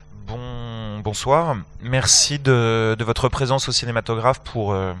bonsoir. Merci de votre présence au Cinématographe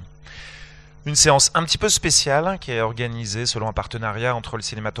pour une séance un petit peu spéciale qui est organisée selon un partenariat entre le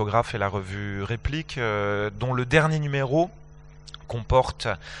Cinématographe et la revue Réplique, dont le dernier numéro comporte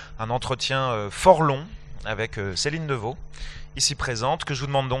un entretien fort long avec Céline Devaux, ici présente, que je vous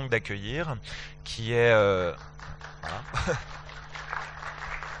demande donc d'accueillir, qui est... voilà.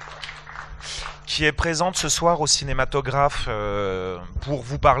 qui est présente ce soir au Cinématographe pour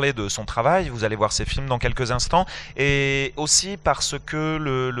vous parler de son travail. Vous allez voir ses films dans quelques instants. Et aussi parce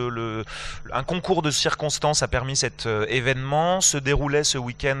que un concours de circonstances a permis cet événement. Se déroulait ce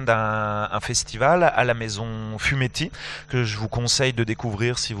week-end un festival à la Maison Fumetti, que je vous conseille de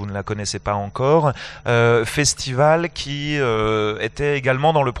découvrir si vous ne la connaissez pas encore. Festival qui était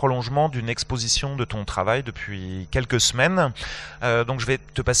également dans le prolongement d'une exposition de ton travail depuis quelques semaines. Donc je vais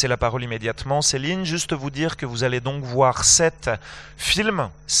te passer la parole immédiatement, Céline. Juste vous dire que vous allez donc voir 7 films,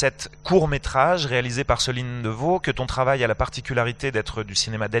 7 courts-métrages réalisés par Céline Devaux, que ton travail a la particularité d'être du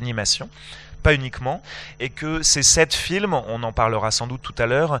cinéma d'animation, pas uniquement, et que ces 7 films, on en parlera sans doute tout à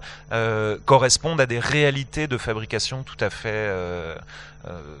l'heure, correspondent à des réalités de fabrication tout à fait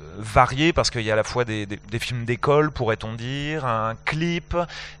variées, parce qu'il y a à la fois des films d'école, pourrait-on dire, un clip,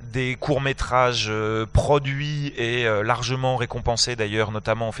 des courts-métrages produits et largement récompensés d'ailleurs,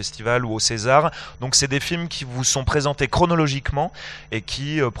 notamment au festival ou au César. Donc c'est des films qui vous sont présentés chronologiquement et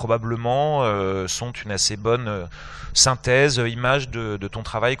qui probablement sont une assez bonne synthèse, image de ton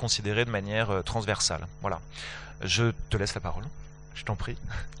travail considéré de manière transversale. Voilà. Je te laisse la parole. Je t'en prie.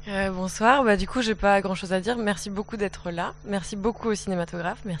 Bonsoir, du coup j'ai pas grand chose à dire, merci beaucoup d'être là, merci beaucoup au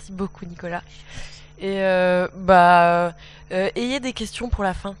Cinématographe, merci beaucoup Nicolas. Et ayez des questions pour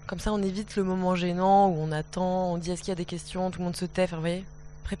la fin, comme ça on évite le moment gênant où on attend, on dit est-ce qu'il y a des questions, tout le monde se tait, enfin vous voyez,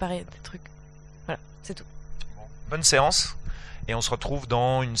 préparez des trucs. Voilà, c'est tout. Bon, bonne séance, et on se retrouve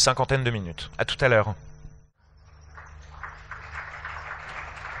dans une 50aine de minutes. À tout à l'heure.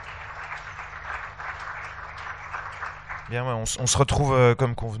 Bien, on se retrouve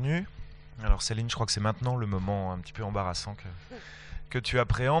comme convenu. Alors Céline, je crois que c'est maintenant le moment un petit peu embarrassant que tu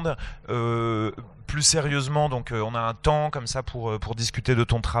appréhendes. Plus sérieusement, donc on a un temps comme ça pour discuter de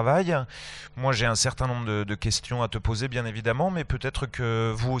ton travail. Moi j'ai un certain nombre de questions à te poser bien évidemment, mais peut-être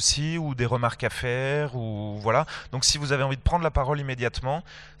que vous aussi, ou des remarques à faire, ou voilà. Donc si vous avez envie de prendre la parole immédiatement,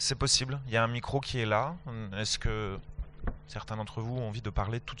 c'est possible. Il y a un micro qui est là. Est-ce que certains d'entre vous ont envie de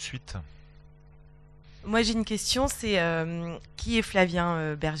parler tout de suite ? Moi j'ai une question, c'est qui est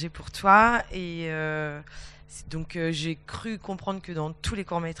Flavien Berger pour toi? Et donc j'ai cru comprendre que dans tous les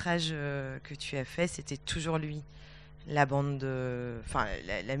courts-métrages que tu as fait, c'était toujours lui. La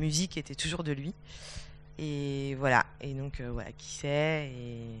musique était toujours de lui. Et voilà. Et donc voilà, qui c'est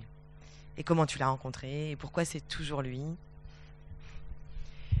et comment tu l'as rencontré et pourquoi c'est toujours lui?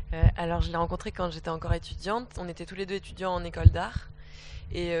 Alors je l'ai rencontré quand j'étais encore étudiante, on était tous les deux étudiants en école d'art.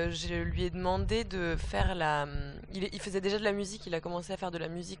 Et je lui ai demandé de faire il faisait déjà de la musique, il a commencé à faire de la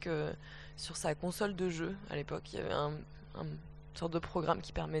musique sur sa console de jeu à l'époque. Il y avait une sorte de programme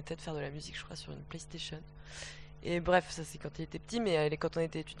qui permettait de faire de la musique, je crois, sur une PlayStation. Et bref, ça c'est quand il était petit, mais quand on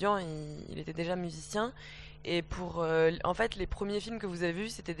était étudiant, il était déjà musicien. Et en fait, les premiers films que vous avez vus,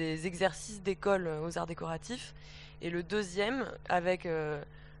 c'était des exercices d'école aux arts décoratifs. Et le deuxième, avec... le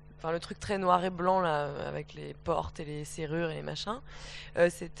truc très noir et blanc là, avec les portes et les serrures et les machins,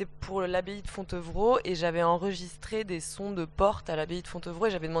 c'était pour l'abbaye de Fontevraud et j'avais enregistré des sons de porte à l'abbaye de Fontevraud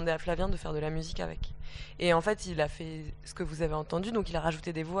et j'avais demandé à Flavien de faire de la musique avec. Et en fait, il a fait ce que vous avez entendu, donc il a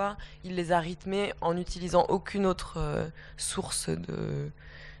rajouté des voix, il les a rythmées en n'utilisant aucune autre source de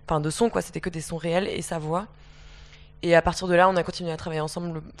son, quoi. C'était que des sons réels et sa voix. Et à partir de là, on a continué à travailler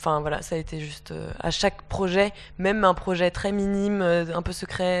ensemble. Enfin voilà, ça a été juste à chaque projet, même un projet très minime, un peu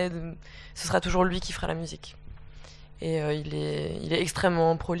secret, ce sera toujours lui qui fera la musique. Et il est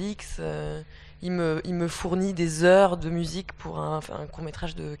extrêmement prolixe. Il me fournit des heures de musique pour un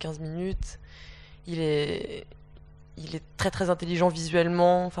court-métrage de 15 minutes. Il est très très intelligent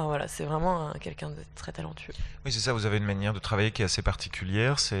visuellement. Enfin voilà, c'est vraiment quelqu'un de très talentueux. Oui, c'est ça, vous avez une manière de travailler qui est assez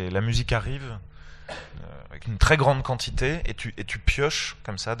particulière. C'est la musique arrive avec une très grande quantité et tu pioches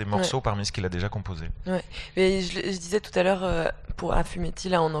comme ça des morceaux parmi ce qu'il a déjà composé. Ouais. Mais je disais tout à l'heure pour Fumetti,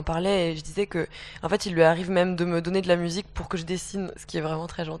 là on en parlait et je disais que en fait il lui arrive même de me donner de la musique pour que je dessine, ce qui est vraiment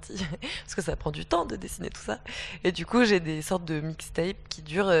très gentil parce que ça prend du temps de dessiner tout ça. Et du coup j'ai des sortes de mixtapes qui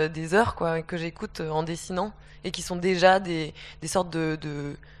durent des heures quoi, que j'écoute en dessinant et qui sont déjà des sortes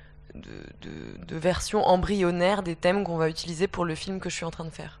de versions embryonnaires des thèmes qu'on va utiliser pour le film que je suis en train de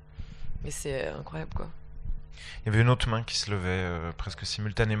faire. Mais c'est incroyable quoi. Il y avait une autre main qui se levait presque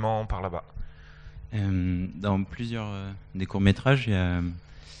simultanément par là-bas. Dans plusieurs des courts-métrages,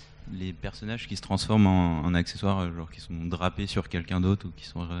 il les personnages qui se transforment en accessoires, genre qui sont drapés sur quelqu'un d'autre ou qui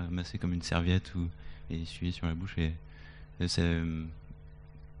sont ramassés comme une serviette et essuyés sur la bouche. Et c'est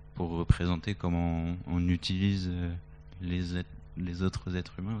pour représenter comment on utilise les autres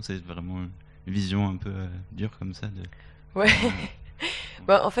êtres humains. C'est vraiment une vision un peu dure comme ça. Ouais.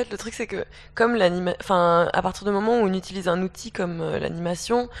 Bah, en fait, le truc, c'est que comme à partir du moment où on utilise un outil comme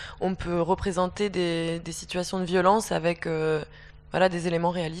l'animation, on peut représenter des situations de violence avec voilà, des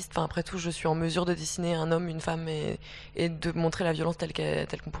éléments réalistes. Enfin, après tout, je suis en mesure de dessiner un homme, une femme et de montrer la violence telle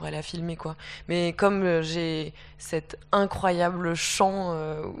qu'on pourrait la filmer, quoi. Mais comme j'ai cet incroyable champ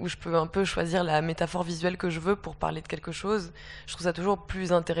où je peux un peu choisir la métaphore visuelle que je veux pour parler de quelque chose, je trouve ça toujours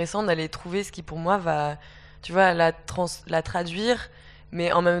plus intéressant d'aller trouver ce qui, pour moi, va, tu vois, la traduire,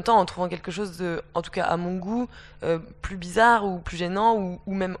 mais en même temps en trouvant quelque chose de, en tout cas à mon goût, plus bizarre ou plus gênant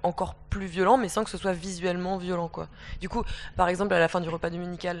ou même encore plus violent, mais sans que ce soit visuellement violent, quoi. Du coup, par exemple, à la fin du repas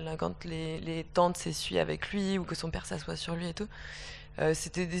dominical, là, quand les tantes s'essuient avec lui ou que son père s'assoit sur lui et tout,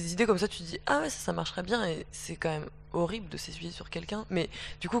 c'était des idées comme ça, tu te dis ah ouais, ça marcherait bien, et c'est quand même horrible de s'essuyer sur quelqu'un, mais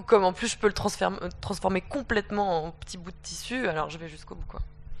du coup, comme en plus je peux le transformer complètement en petits bouts de tissu, alors je vais jusqu'au bout, quoi.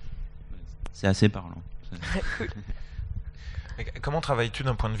 C'est assez parlant. Cool. Comment travailles-tu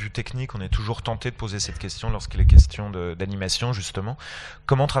d'un point de vue technique? On est toujours tenté de poser cette question lorsqu'il est question d'animation, justement.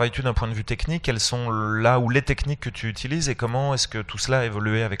 Comment travailles-tu d'un point de vue technique? Quelles sont là où les techniques que tu utilises et comment est-ce que tout cela a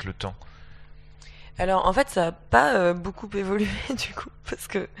évolué avec le temps? Alors en fait, ça n'a pas beaucoup évolué du coup, parce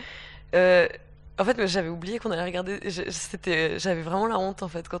que en fait, j'avais oublié qu'on allait regarder. J'avais vraiment la honte en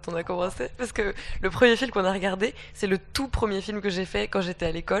fait quand on a commencé, parce que le premier film qu'on a regardé, c'est le tout premier film que j'ai fait quand j'étais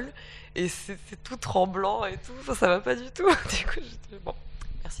à l'école, et c'est tout tremblant et tout. Ça va pas du tout. Du coup, j'étais bon.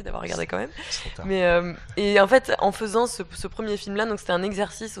 Merci d'avoir regardé quand même. Mais et en fait, en faisant ce premier film-là, donc c'était un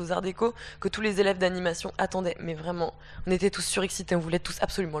exercice aux Arts Déco que tous les élèves d'animation attendaient. Mais vraiment, on était tous surexcités, on voulait tous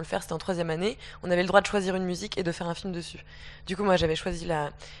absolument le faire. C'était en 3e année. On avait le droit de choisir une musique et de faire un film dessus. Du coup, moi, j'avais choisi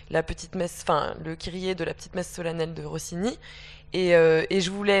la petite messe, enfin le Kyrie de la petite messe solennelle de Rossini. Et je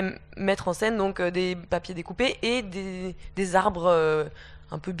voulais mettre en scène donc des papiers découpés et des arbres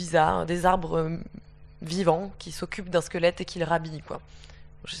un peu bizarres, des arbres vivants qui s'occupent d'un squelette et qui le rhabillent, quoi.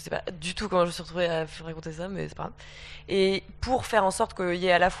 Je sais pas du tout comment je me suis retrouvée à raconter ça, mais c'est pas grave. Et pour faire en sorte qu'il y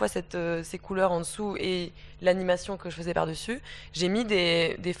ait à la fois ces couleurs en dessous et l'animation que je faisais par-dessus, j'ai mis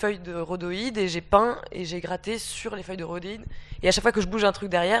des feuilles de rhodoïdes et j'ai peint et j'ai gratté sur les feuilles de rhodoïdes. Et à chaque fois que je bouge un truc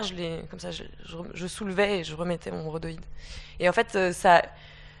derrière, comme ça, je soulevais et je remettais mon rhodoïde. Et en fait, ça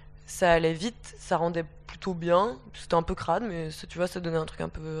allait vite, ça rendait plutôt bien. C'était un peu crade, mais tu vois, ça donnait un truc un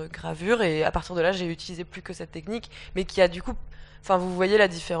peu gravure. Et à partir de là, j'ai utilisé plus que cette technique, mais qui a du coup... Enfin, vous voyez la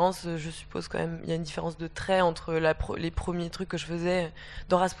différence, je suppose quand même. Il y a une différence de trait entre les premiers trucs que je faisais.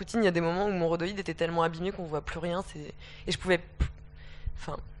 Dans Rasputin, il y a des moments où mon rhodoïde était tellement abîmé qu'on voit plus rien. Et je pouvais...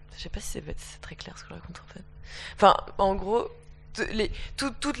 Enfin, je sais pas si c'est très clair ce que je raconte en fait. Enfin, en gros,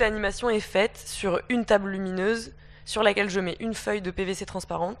 toute l'animation est faite sur une table lumineuse sur laquelle je mets une feuille de PVC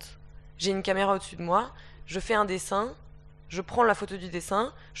transparente. J'ai une caméra au-dessus de moi. Je fais un dessin. Je prends la photo du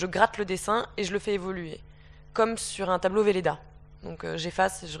dessin. Je gratte le dessin et je le fais évoluer. Comme sur un tableau Velleda. Donc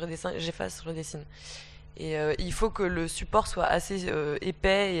j'efface, je redessine. Et il faut que le support soit assez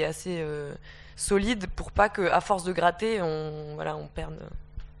épais et assez solide pour pas qu'à force de gratter, on perde.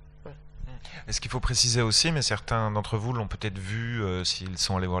 Voilà. Est-ce qu'il faut préciser aussi, mais certains d'entre vous l'ont peut-être vu s'ils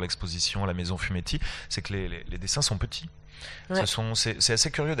sont allés voir l'exposition à la Maison Fumetti, c'est que les dessins sont petits. Ouais. C'est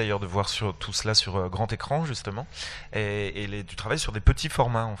assez curieux d'ailleurs de voir tout cela sur grand écran justement. Et tu travailles sur des petits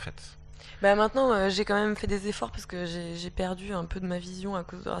formats en fait. Bah maintenant, j'ai quand même fait des efforts parce que j'ai perdu un peu de ma vision à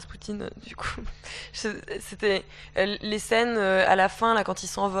cause de Rasputin. Du coup, c'était les scènes à la fin, là, quand il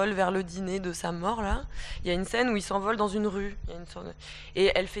s'envole vers le dîner de sa mort, là. Il y a une scène où il s'envole dans une rue.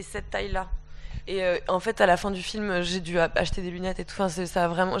 Et elle fait cette taille-là. Et en fait, à la fin du film, j'ai dû acheter des lunettes et tout. Enfin,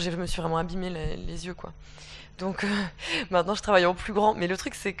 je me suis vraiment abîmé les yeux, quoi. Donc maintenant je travaille en plus grand, mais le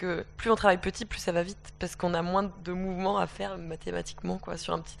truc c'est que plus on travaille petit, plus ça va vite, parce qu'on a moins de mouvements à faire mathématiquement, quoi,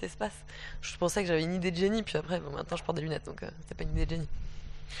 sur un petit espace. Je pensais que j'avais une idée de génie, puis après maintenant je porte des lunettes, donc c'est pas une idée de génie.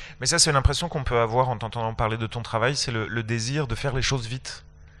 Mais ça, c'est l'impression qu'on peut avoir en t'entendant parler de ton travail, c'est le désir de faire les choses vite.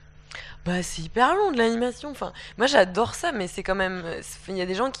 Bah c'est hyper long de l'animation, enfin, moi j'adore ça, mais c'est quand même... Il y a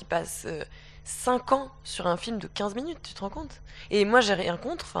des gens qui passent 5 ans sur un film de 15 minutes, tu te rends compte? Et moi j'ai rien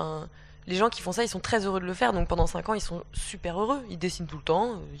contre, enfin... Les gens qui font ça, ils sont très heureux de le faire, donc pendant 5 ans, ils sont super heureux. Ils dessinent tout le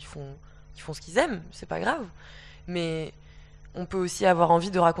temps, ils font ce qu'ils aiment, c'est pas grave. Mais on peut aussi avoir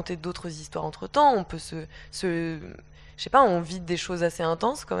envie de raconter d'autres histoires entre-temps, on peut je sais pas, on vit des choses assez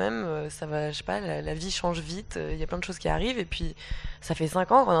intenses quand même, ça va, je sais pas, la vie change vite, il y a plein de choses qui arrivent, et puis ça fait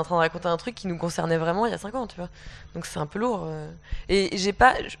 5 ans qu'on est en train de raconter un truc qui nous concernait vraiment il y a 5 ans, tu vois. Donc c'est un peu lourd. Et j'ai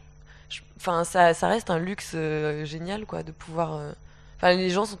pas... Enfin, ça reste un luxe génial, quoi, de pouvoir. Enfin, les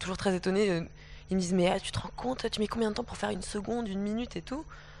gens sont toujours très étonnés. Ils me disent, mais tu te rends compte, tu mets combien de temps pour faire 1 seconde, 1 minute et tout?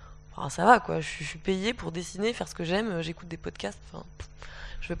 Enfin, ça va, quoi. Je suis payée pour dessiner, faire ce que j'aime. J'écoute des podcasts. Enfin,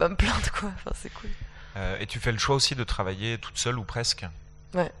 je vais pas me plaindre, quoi. Enfin, c'est cool. Et tu fais le choix aussi de travailler toute seule ou presque?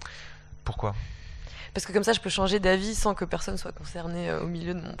 Ouais. Pourquoi? Parce que comme ça, je peux changer d'avis sans que personne soit concerné au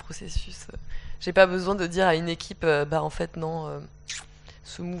milieu de mon processus. J'ai pas besoin de dire à une équipe, bah en fait non,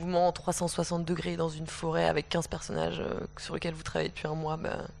 ce mouvement en 360 degrés dans une forêt avec 15 personnages sur lesquels vous travaillez depuis 1 mois,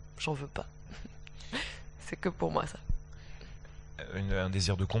 bah j'en veux pas. C'est que pour moi ça. Un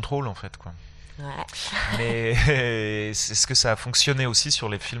désir de contrôle en fait, quoi. Ouais. Mais est-ce que ça a fonctionné aussi sur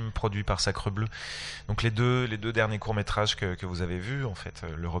les films produits par Sacre Bleu? Donc les deux derniers courts-métrages que vous avez vus, en fait,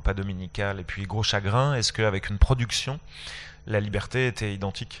 Le Repas Dominical et puis Gros Chagrin, est-ce qu'avec une production, la liberté était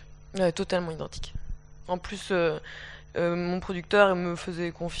identique? Ouais, totalement identique. En plus, mon producteur me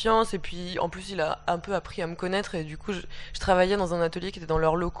faisait confiance et puis en plus il a un peu appris à me connaître et du coup je travaillais dans un atelier qui était dans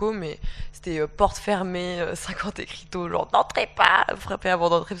leurs locaux mais c'était porte fermée, 50 écriteaux, genre n'entrez pas, frappez avant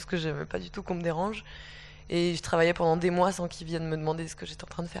d'entrer parce que j'aimais pas du tout qu'on me dérange et je travaillais pendant des mois sans qu'ils viennent me demander ce que j'étais en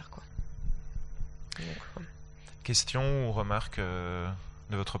train de faire, quoi. Donc, Question ou remarque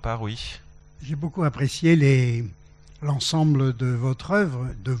de votre part? Oui. J'ai beaucoup apprécié l'ensemble de votre œuvre,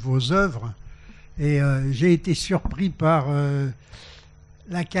 de vos œuvres. Et j'ai été surpris par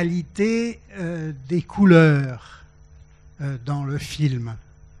la qualité des couleurs dans le film.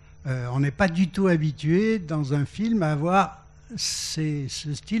 On n'est pas du tout habitué dans un film à avoir ce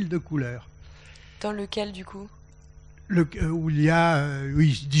style de couleurs. dans lequel du coup? Où il y a, où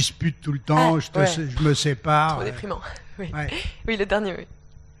ils se disputent tout le temps, ouais. je me sépare. Trop déprimant. Oui. Ouais. Oui, le dernier, oui.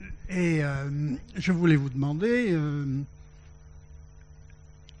 Et je voulais vous demander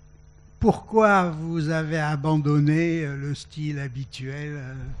pourquoi vous avez abandonné le style habituel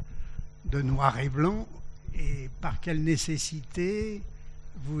de noir et blanc et par quelle nécessité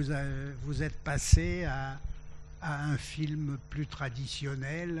vous êtes passé à un film plus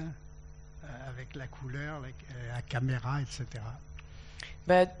traditionnel avec la couleur, la caméra, etc.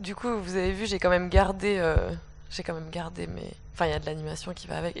 Bah, du coup, vous avez vu, j'ai quand même gardé mes... Enfin, il y a de l'animation qui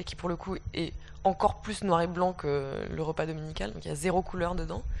va avec et qui, pour le coup, est encore plus noir et blanc que Le Repas Dominical. Donc, il y a 0 couleur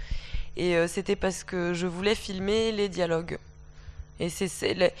dedans. Et c'était parce que je voulais filmer les dialogues. Et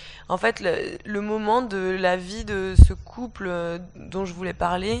en fait, le moment de la vie de ce couple dont je voulais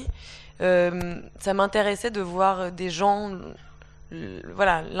parler, ça m'intéressait de voir des gens,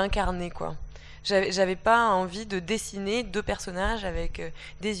 voilà, l'incarner, quoi. J'avais pas envie de dessiner 2 personnages avec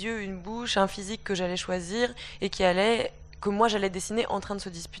des yeux, une bouche, un physique que j'allais choisir et que moi j'allais dessiner en train de se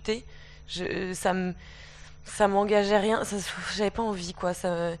disputer. Ça m'engageait rien, j'avais pas envie, quoi.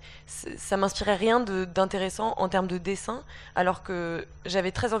 Ça m'inspirait rien d'intéressant en termes de dessin, alors que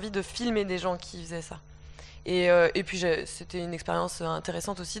j'avais très envie de filmer des gens qui faisaient ça. Et puis c'était une expérience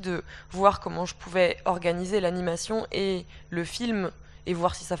intéressante aussi de voir comment je pouvais organiser l'animation et le film et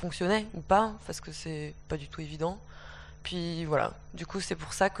voir si ça fonctionnait ou pas, parce que c'est pas du tout évident. Puis voilà, du coup c'est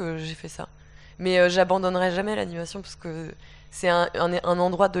pour ça que j'ai fait ça. Mais j'abandonnerai jamais l'animation parce que c'est un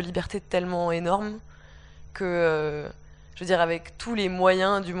endroit de liberté tellement énorme que, je veux dire, avec tous les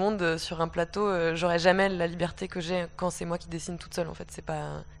moyens du monde sur un plateau, j'aurais jamais la liberté que j'ai quand c'est moi qui dessine toute seule. En fait,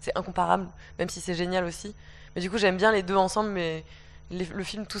 c'est incomparable, même si c'est génial aussi. Mais du coup, j'aime bien les deux ensemble, mais le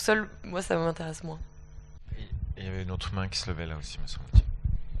film tout seul, moi, ça m'intéresse moins. Il y avait une autre main qui se levait là aussi, me semble-t-il.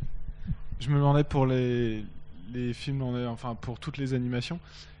 Je me demandais pour les films, enfin pour toutes les animations,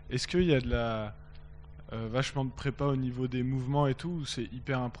 est-ce qu'il y a de la vachement de prépa au niveau des mouvements et tout, ou c'est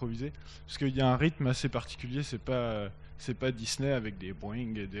hyper improvisé? Parce qu'il y a un rythme assez particulier, c'est pas Disney avec des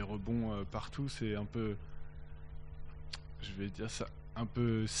boing et des rebonds partout, c'est un peu, je vais dire ça, un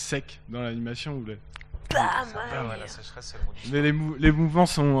peu sec dans l'animation. Où la sécheresse, c'est le mot du mais les mouvements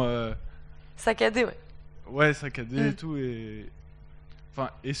sont saccadés, ouais. Ouais, saccadés et tout. Et enfin,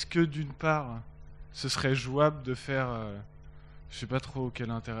 est-ce que d'une part, ce serait jouable de faire, je sais pas trop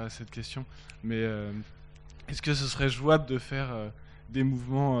quel intérêt à cette question, mais est-ce que ce serait jouable de faire des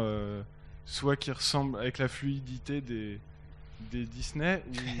mouvements soit qui ressemblent avec la fluidité des Disney,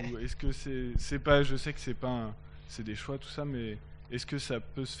 ou est-ce que c'est pas, je sais que c'est des choix tout ça, mais est-ce que ça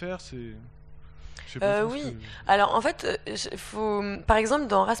peut se faire? Je sais pas oui. Alors en fait, par exemple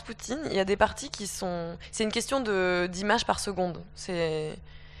dans Rasputin, il y a des parties c'est une question d'image par seconde.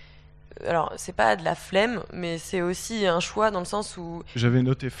 Alors c'est pas de la flemme, mais c'est aussi un choix dans le sens où j'avais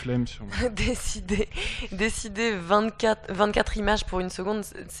noté flemme sur moi. décider 24 images pour 1 seconde,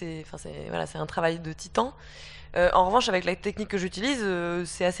 c'est un travail de titan. En revanche, avec la technique que j'utilise,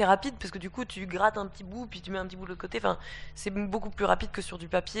 c'est assez rapide parce que du coup, tu grattes un petit bout, puis tu mets un petit bout de l'autre côté. Enfin, c'est beaucoup plus rapide que sur du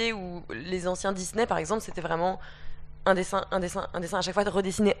papier où les anciens Disney, par exemple, c'était vraiment un dessin à chaque fois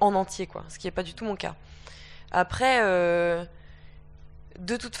redessiné en entier, quoi. Ce qui n'est pas du tout mon cas. Après,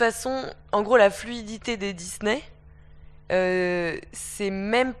 de toute façon, en gros, la fluidité des Disney, c'est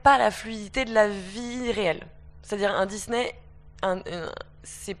même pas la fluidité de la vie réelle. C'est-à-dire un Disney,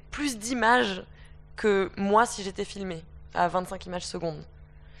 c'est plus d'images que moi si j'étais filmé à 25 images secondes.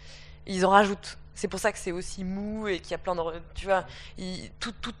 Ils en rajoutent. C'est pour ça que c'est aussi mou et qu'il y a plein de... Tu vois,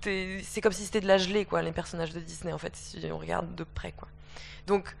 tout est... C'est comme si c'était de la gelée, quoi, les personnages de Disney, en fait, si on regarde de près, quoi.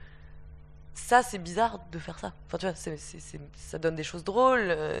 Donc, ça, c'est bizarre de faire ça. Enfin, tu vois, ça donne des choses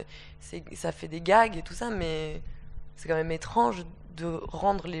drôles, ça fait des gags et tout ça, mais c'est quand même étrange de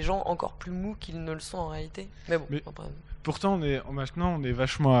rendre les gens encore plus mous qu'ils ne le sont en réalité. Mais bon, après... Pourtant, maintenant, on est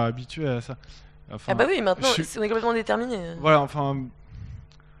vachement habitué à ça. Enfin, ah bah oui, maintenant, on est complètement déterminé. Voilà, enfin...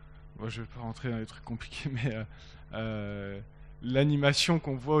 Bon, je vais pas rentrer dans les trucs compliqués, mais l'animation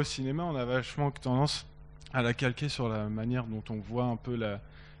qu'on voit au cinéma, on a vachement tendance à la calquer sur la manière dont on voit un peu la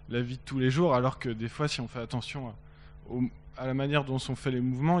vie de tous les jours, alors que des fois, si on fait attention à la manière dont sont faits les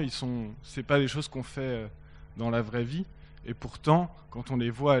mouvements, c'est pas des choses qu'on fait dans la vraie vie, et pourtant, quand on les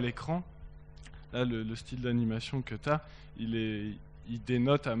voit à l'écran, là, le style d'animation que tu as, il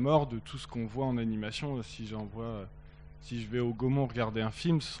dénote à mort de tout ce qu'on voit en animation. Si je vais au Gaumont regarder un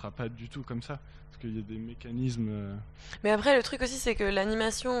film, ce sera pas du tout comme ça, parce qu'il y a des mécanismes... Mais après, le truc aussi, c'est que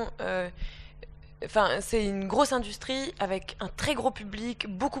l'animation... c'est une grosse industrie avec un très gros public,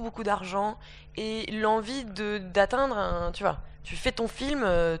 beaucoup d'argent, et l'envie d'atteindre tu vois, tu fais ton film,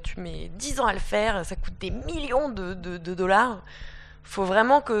 tu mets 10 ans à le faire, ça coûte des millions de dollars. Faut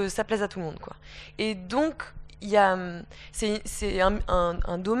vraiment que ça plaise à tout le monde, quoi. Et donc, c'est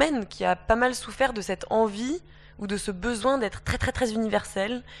un domaine qui a pas mal souffert de cette envie ou de ce besoin d'être très très très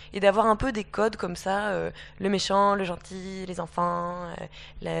universel et d'avoir un peu des codes comme ça, le méchant, le gentil, les enfants,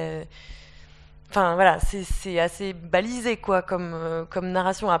 enfin voilà, c'est assez balisé, quoi, comme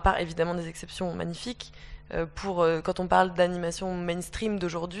narration, à part évidemment des exceptions magnifiques. Quand on parle d'animation mainstream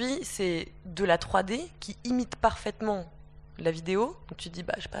d'aujourd'hui, c'est de la 3D qui imite parfaitement la vidéo. Donc tu te dis,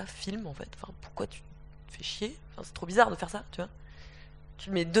 je sais pas, film en fait. Enfin, pourquoi tu te fais chier? Enfin, c'est trop bizarre de faire ça, tu vois.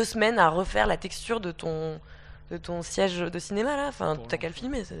 Tu mets 2 semaines à refaire la texture de ton siège de cinéma là. Enfin, t'as qu'à le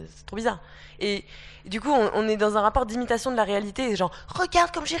filmer, c'est trop bizarre. Et du coup, on est dans un rapport d'imitation de la réalité. Et genre,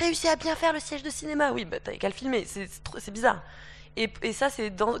 regarde comme j'ai réussi à bien faire le siège de cinéma. Oui, t'as qu'à le filmer. C'est bizarre. Et ça,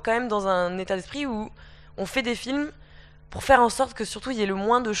 c'est quand même dans un état d'esprit où on fait des films pour faire en sorte que surtout il y ait le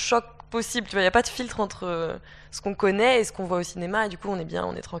moins de choc possible. Tu vois, il n'y a pas de filtre entre ce qu'on connaît et ce qu'on voit au cinéma. Et du coup, on est bien,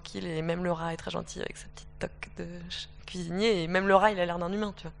 on est tranquille. Et même le rat est très gentil avec sa petite toque de cuisinier. Et même le rat, il a l'air d'un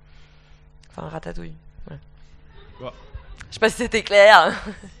humain, tu vois. Enfin, un ratatouille. Ouais. Bon. Je sais pas si c'était clair.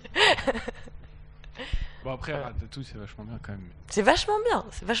 Bon, après, Ratatouille, c'est vachement bien quand même. C'est vachement bien,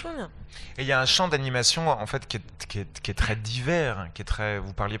 c'est vachement bien. Et il y a un champ d'animation en fait qui est très divers, qui est très.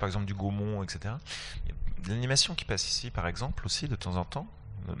 Vous parliez par exemple du Gaumont, etc. Il y a de l'animation qui passe ici, par exemple, aussi de temps en temps,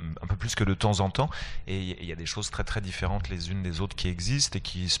 un peu plus que de temps en temps, et il y a des choses très très différentes les unes des autres qui existent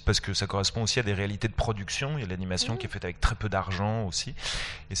et parce que ça correspond aussi à des réalités de production. Il y a de l'animation qui est faite avec très peu d'argent aussi,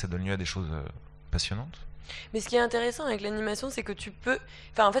 et ça donne lieu à des choses passionnantes. Mais ce qui est intéressant avec l'animation, c'est que tu peux...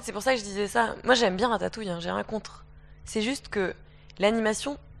 Enfin, en fait, c'est pour ça que je disais ça. Moi, j'aime bien Ratatouille, hein, j'ai rien contre. C'est juste que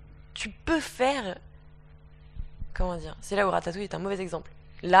l'animation, tu peux faire... Comment dire? C'est là où Ratatouille est un mauvais exemple.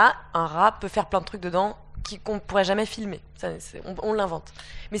 Là, un rat peut faire plein de trucs dedans qu'on ne pourrait jamais filmer. On l'invente.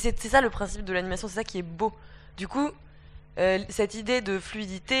 Mais c'est ça le principe de l'animation, c'est ça qui est beau. Du coup, cette idée de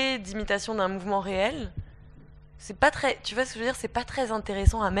fluidité, d'imitation d'un mouvement réel, c'est pas très... Tu vois ce que je veux dire? C'est pas très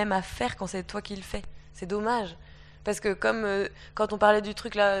intéressant à faire quand c'est toi qui le fais. C'est dommage. Parce que comme quand on parlait du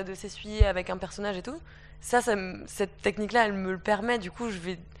truc là de s'essuyer avec un personnage et tout, cette technique-là, elle me le permet. Du coup,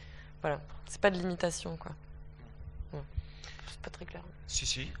 voilà. C'est pas de l'imitation, quoi. Ouais. C'est pas très clair.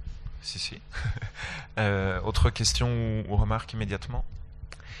 Si. Autre question ou remarque immédiatement?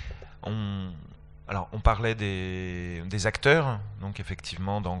 Alors, on parlait des acteurs, donc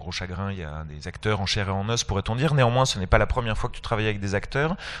effectivement, dans Gros Chagrin, il y a des acteurs en chair et en os, pourrait-on dire. Néanmoins, ce n'est pas la première fois que tu travailles avec des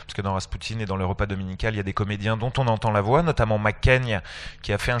acteurs, parce que dans Rasputin et dans le repas dominical, il y a des comédiens dont on entend la voix, notamment McCain,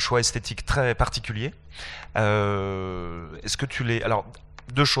 qui a fait un choix esthétique très particulier. Est-ce que Alors,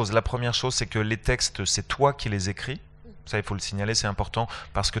 2 choses. La première chose, c'est que les textes, c'est toi qui les écris. Ça, il faut le signaler, c'est important,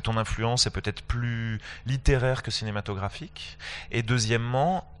 parce que ton influence est peut-être plus littéraire que cinématographique. Et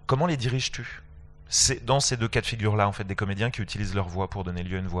deuxièmement, comment les diriges-tu? C'est dans ces 2 cas de figure-là, en fait, des comédiens qui utilisent leur voix pour donner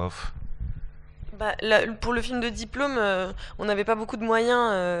lieu à une voix off. Pour le film de diplôme, on n'avait pas beaucoup de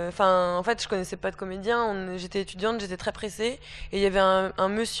moyens. Enfin, en fait, je connaissais pas de comédien. J'étais étudiante, j'étais très pressée. Et il y avait un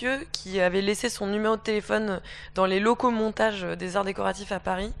monsieur qui avait laissé son numéro de téléphone dans les locaux montage des arts décoratifs à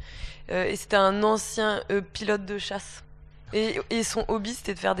Paris. Et c'était un ancien pilote de chasse. Et son hobby,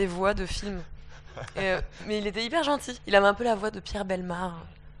 c'était de faire des voix de films. Mais il était hyper gentil. Il avait un peu la voix de Pierre Bellemare,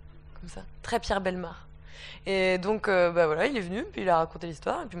 comme ça, très Pierre Bellemare. Et donc, voilà, il est venu, puis il a raconté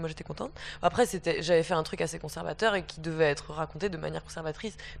l'histoire, et puis moi j'étais contente. Après, j'avais fait un truc assez conservateur et qui devait être raconté de manière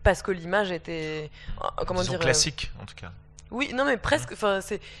conservatrice, parce que l'image était, comment Disons dire, classique, en tout cas. oui, non mais presque. Enfin,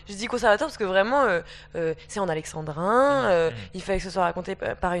 je dis conservateur parce que vraiment, c'est en alexandrin. Il fallait que ce soit raconté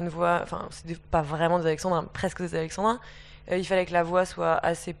par une voix. Enfin, c'est pas vraiment des alexandrins, presque des alexandrins. Il fallait que la voix soit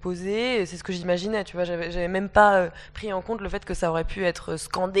assez posée. C'est ce que j'imaginais, tu vois. J'avais même pas pris en compte le fait que ça aurait pu être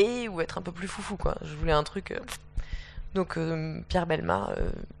scandé ou être un peu plus foufou, quoi. Je voulais un truc. Donc Pierre Bellemare,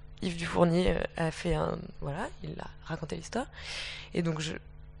 Yves Dufournier a fait un. Voilà, il a raconté l'histoire. Et donc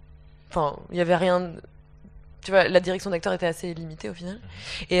enfin, il y avait rien. Tu vois, la direction d'acteur était assez limitée au final.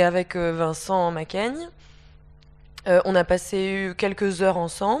 Et avec Vincent Macaigne, on a passé quelques heures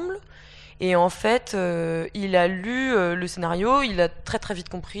ensemble. Et en fait, il a lu le scénario, il a très très vite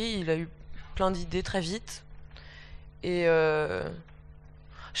compris, il a eu plein d'idées très vite. Et je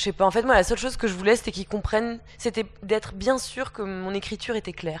sais pas, en fait, moi, la seule chose que je voulais, c'était qu'il comprenne, c'était d'être bien sûr que mon écriture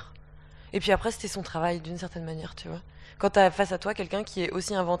était claire. Et puis après, c'était son travail, d'une certaine manière, tu vois. Quand t'as face à toi quelqu'un qui est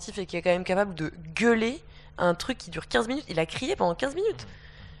aussi inventif et qui est quand même capable de gueuler un truc qui dure 15 minutes, il a crié pendant 15 minutes.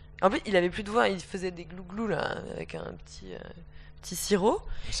 En plus, il avait plus de voix, il faisait des glouglous là, avec un petit sirop.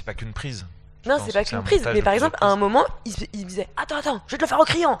 Mais c'est pas qu'une prise. Non, c'est pas qu'une prise. Mais par exemple, à un moment, il disait attends, je vais te le faire en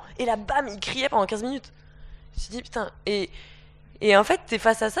criant. Et là, bam, il criait pendant 15 minutes. Je me suis dit, putain. Et en fait, t'es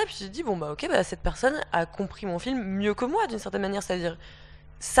face à ça, puis tu te dis, bon, bah, ok, bah, cette personne a compris mon film mieux que moi, d'une certaine manière. C'est-à-dire,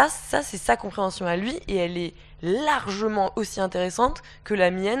 ça, c'est sa compréhension à lui, et elle est largement aussi intéressante que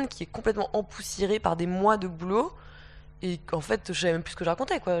la mienne, qui est complètement empoussiérée par des mois de boulot. Et qu'en fait, je savais même plus ce que je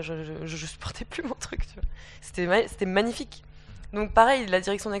racontais, quoi. Je supportais plus mon truc, tu vois. C'était magnifique. Donc pareil, la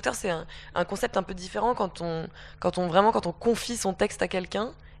direction d'acteur, c'est un concept un peu différent quand on confie son texte à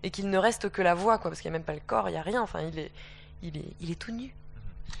quelqu'un et qu'il ne reste que la voix, quoi, parce qu'il n'y a même pas le corps, il n'y a rien, enfin il est tout nu.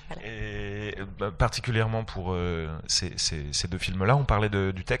 Voilà. Et particulièrement pour ces deux films-là, on parlait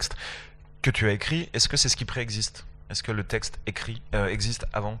du texte que tu as écrit. Est-ce que c'est ce qui préexiste ? Est-ce que le texte écrit existe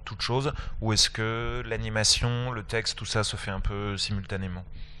avant toute chose, ou est-ce que l'animation, le texte, tout ça se fait un peu simultanément ?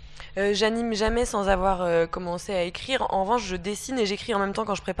 J'anime jamais sans avoir commencé à écrire. En revanche, je dessine et j'écris en même temps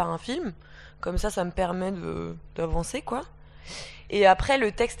quand je prépare un film. Comme ça me permet d'avancer, quoi. Et après,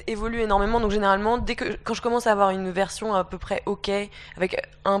 le texte évolue énormément. Donc généralement, quand je commence à avoir une version à peu près OK, avec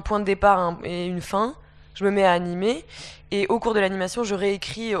un point de départ et une fin, je me mets à animer. Et au cours de l'animation, je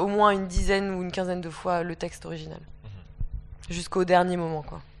réécris au moins une dizaine ou une quinzaine de fois le texte original. Jusqu'au dernier moment,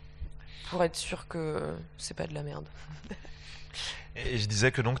 quoi. Pour être sûr que c'est pas de la merde. Et je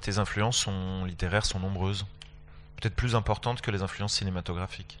disais que donc tes influences littéraires sont nombreuses. Peut-être plus importantes que les influences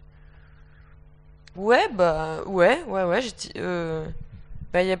cinématographiques. Ouais.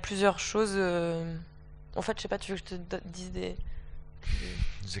 Il y a plusieurs choses. En fait, je sais pas, tu veux que je te dise des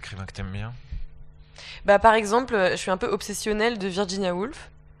écrivains que t'aimes bien ? Par exemple, je suis un peu obsessionnelle de Virginia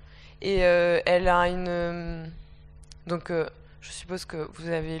Woolf. Et elle a une... Donc, je suppose que vous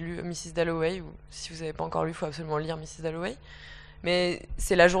avez lu Mrs. Dalloway, ou si vous n'avez pas encore lu, il faut absolument lire Mrs. Dalloway. Mais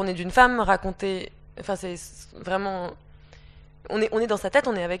c'est la journée d'une femme racontée... Enfin, c'est vraiment... On est dans sa tête,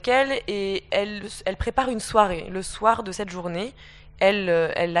 on est avec elle, et elle prépare une soirée. Le soir de cette journée,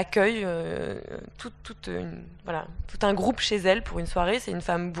 elle accueille tout un groupe chez elle pour une soirée. C'est une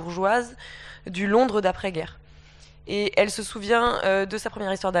femme bourgeoise du Londres d'après-guerre. Et elle se souvient de sa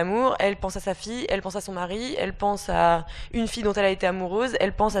première histoire d'amour, elle pense à sa fille, elle pense à son mari, elle pense à une fille dont elle a été amoureuse,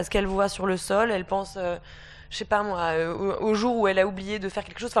 elle pense à ce qu'elle voit sur le sol, elle pense, je sais pas moi, au jour où elle a oublié de faire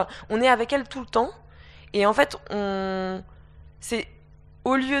quelque chose. Enfin, on est avec elle tout le temps. Et en fait, c'est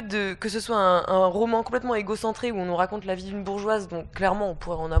au lieu que ce soit un roman complètement égocentré où on nous raconte la vie d'une bourgeoise, donc clairement on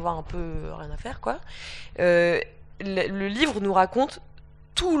pourrait en avoir un peu rien à faire, quoi. Le livre nous raconte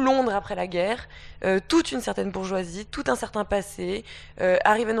tout Londres après la guerre, toute une certaine bourgeoisie, tout un certain passé,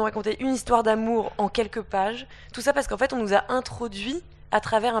 arrive à nous raconter une histoire d'amour en quelques pages. Tout ça parce qu'en fait, on nous a introduit à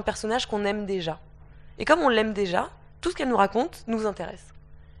travers un personnage qu'on aime déjà. Et comme on l'aime déjà, tout ce qu'elle nous raconte nous intéresse.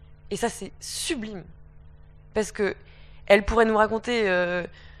 Et ça, c'est sublime. Parce que elle pourrait nous raconter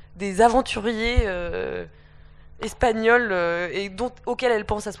des aventuriers espagnol auquel elle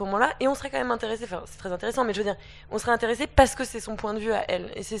pense à ce moment-là, et on serait quand même intéressé, enfin c'est très intéressant, mais je veux dire, on serait intéressé parce que c'est son point de vue à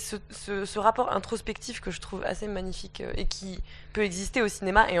elle, et c'est ce rapport introspectif que je trouve assez magnifique et qui peut exister au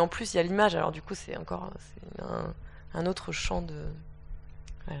cinéma, et en plus il y a l'image, alors du coup c'est un autre champ de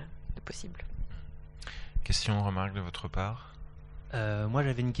possible. Question, remarque de votre part? Moi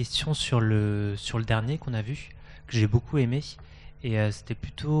j'avais une question sur le dernier qu'on a vu, que j'ai beaucoup aimé, et c'était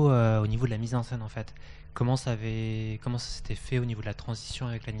plutôt au niveau de la mise en scène en fait. Comment ça s'était fait au niveau de la transition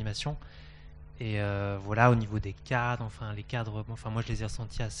avec l'animation, et voilà, au niveau des cadres, enfin les cadres, enfin moi je les ai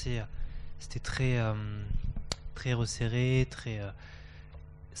ressentis assez, c'était très resserré,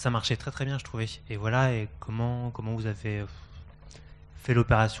 ça marchait très très bien je trouvais, et voilà, et comment vous avez fait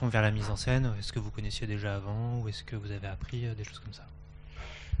l'opération vers la mise en scène? Est-ce que vous connaissiez déjà avant, ou est-ce que vous avez appris des choses comme ça?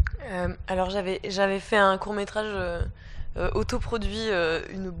 Alors j'avais fait un court-métrage autoproduit,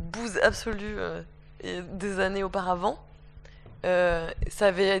 une bouse absolue des années auparavant. Ça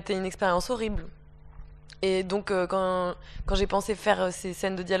avait été une expérience horrible. Et donc quand j'ai pensé faire ces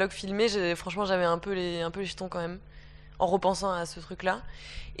scènes de dialogue filmées, franchement j'avais un peu les jetons quand même, en repensant à ce truc-là.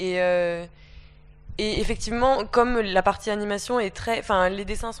 Et effectivement, comme la partie animation est enfin les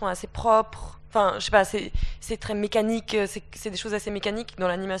dessins sont assez propres. Enfin, je sais pas, c'est très mécanique, c'est des choses assez mécaniques dans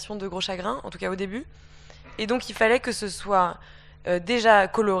l'animation de Gros Chagrin, en tout cas au début. Et donc il fallait que ce soit déjà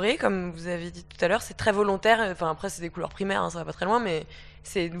coloré, comme vous avez dit tout à l'heure, c'est très volontaire. Enfin après c'est des couleurs primaires, hein, ça va pas très loin, mais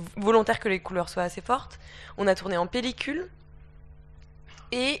c'est volontaire que les couleurs soient assez fortes. On a tourné en pellicule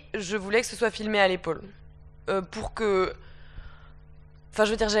et je voulais que ce soit filmé à l'épaule pour que. Enfin,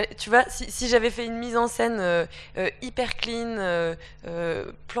 je veux dire, tu vois, si j'avais fait une mise en scène hyper clean,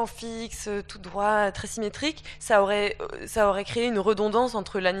 plan fixe, tout droit, très symétrique, ça aurait créé une redondance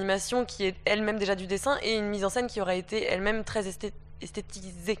entre l'animation qui est elle-même déjà du dessin et une mise en scène qui aurait été elle-même très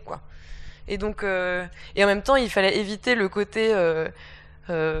esthétisée, quoi. Et donc, et en même temps, il fallait éviter le côté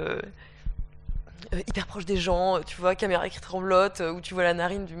hyper proche des gens, tu vois, caméra qui tremblote, où tu vois la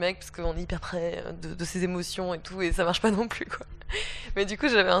narine du mec parce qu'on est hyper près de ses émotions et tout, et ça marche pas non plus, quoi. Mais du coup,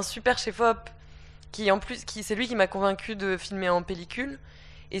 j'avais un super chef-op c'est lui qui m'a convaincu de filmer en pellicule.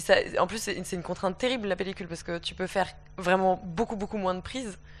 Et ça, en plus, c'est une contrainte terrible, la pellicule, parce que tu peux faire vraiment beaucoup, beaucoup moins de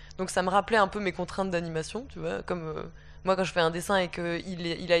prises. Donc ça me rappelait un peu mes contraintes d'animation, tu vois, comme moi quand je fais un dessin et que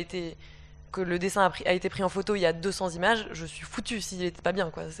le dessin a été pris en photo il y a 200 images, je suis foutue s'il était pas bien,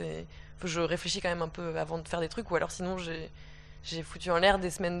 quoi. Je réfléchis quand même un peu avant de faire des trucs, ou alors sinon j'ai foutu en l'air des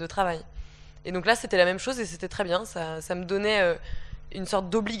semaines de travail. Et donc là, c'était la même chose et c'était très bien. Ça me donnait une sorte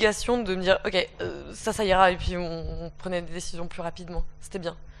d'obligation de me dire, ok, ça ira, et puis on prenait des décisions plus rapidement. C'était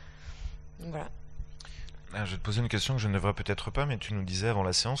bien. Donc voilà. Je vais te poser une question que je ne devrais peut-être pas, mais tu nous disais avant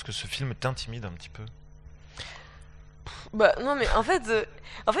la séance que ce film t'intimide un petit peu. Bah non, mais en fait,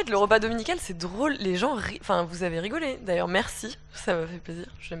 le repas dominical, c'est drôle. Les gens enfin, vous avez rigolé. D'ailleurs, merci. Ça m'a fait plaisir.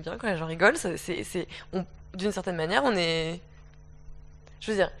 J'aime bien quand les gens rigolent. D'une certaine manière, on est...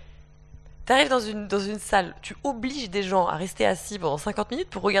 Je veux dire... T'arrives dans une salle, tu obliges des gens à rester assis pendant 50 minutes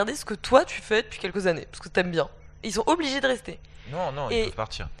pour regarder ce que toi tu fais depuis quelques années, parce que t'aimes bien. Et ils sont obligés de rester. Non, ils peuvent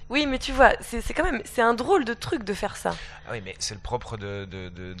partir. Oui, mais tu vois, c'est quand même, c'est un drôle de truc de faire ça. Ah oui, mais c'est le propre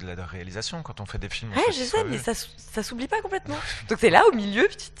de la réalisation quand on fait des films. Ouais, je sais, mais ça s'oublie pas complètement. Donc t'es là au milieu,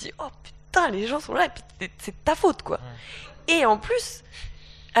 puis tu te dis, oh putain, les gens sont là, et puis c'est ta faute, quoi. Et en plus...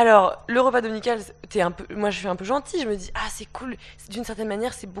 Alors, le repas dominical, moi je suis un peu gentille, je me dis, ah c'est cool, d'une certaine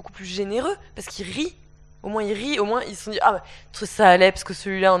manière c'est beaucoup plus généreux, parce qu'ils rient, au moins ils se sont dit, ah bah, ça allait, parce que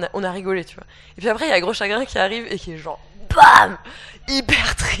celui-là on a rigolé, tu vois. Et puis après il y a Gros Chagrin qui arrive et qui est genre, BAM,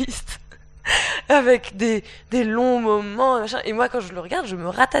 hyper triste, avec des longs moments, machin. Et moi quand je le regarde, je me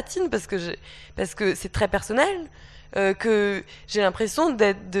ratatine, parce que c'est très personnel, que j'ai l'impression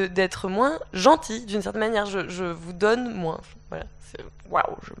d'être moins gentille, d'une certaine manière, je vous donne moins, voilà.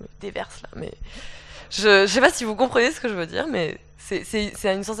 Waouh, je me déverse là, mais je sais pas si vous comprenez ce que je veux dire, mais c'est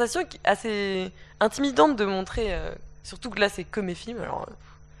une sensation assez intimidante de montrer, surtout que là c'est que mes films, alors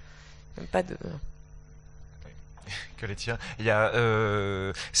même pas de... Que les tiens. Il y a,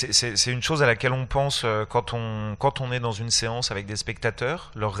 c'est une chose à laquelle on pense quand on est dans une séance avec des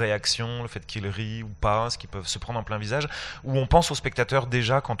spectateurs, leur réaction, le fait qu'ils rient ou pas, ce qu'ils peuvent se prendre en plein visage, ou on pense aux spectateurs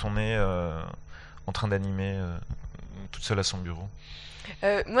déjà quand on est en train d'animer toute seule à son bureau.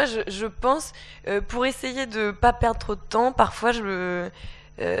 Moi, je pense, pour essayer de pas perdre trop de temps, parfois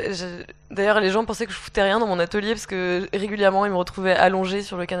d'ailleurs, les gens pensaient que je foutais rien dans mon atelier, parce que régulièrement, ils me retrouvaient allongée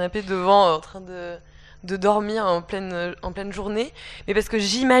sur le canapé devant, en train de dormir en pleine journée, mais parce que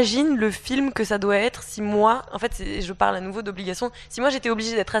j'imagine le film que ça doit être si moi, en fait, je parle à nouveau d'obligation, si moi j'étais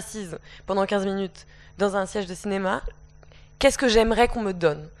obligée d'être assise pendant 15 minutes dans un siège de cinéma, qu'est-ce que j'aimerais qu'on me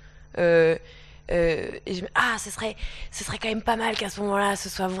donne Et je me ce serait quand même pas mal qu'à ce moment-là, ce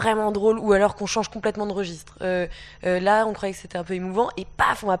soit vraiment drôle, ou alors qu'on change complètement de registre. Là, on croyait que c'était un peu émouvant, et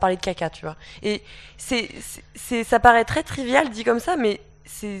paf, on va parler de caca, tu vois. Et ça paraît très trivial dit comme ça, mais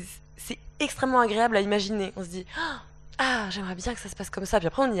c'est extrêmement agréable à imaginer. On se dit, j'aimerais bien que ça se passe comme ça, puis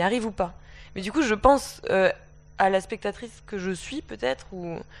après on y arrive ou pas. Mais du coup, je pense à la spectatrice que je suis peut-être,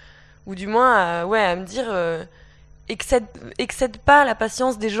 ou du moins à me dire excède pas la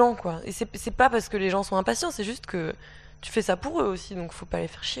patience des gens, quoi. Et c'est pas parce que les gens sont impatients, c'est juste que tu fais ça pour eux aussi, donc faut pas les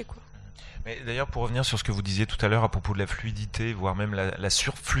faire chier, quoi. Mais d'ailleurs, pour revenir sur ce que vous disiez tout à l'heure à propos de la fluidité, voire même la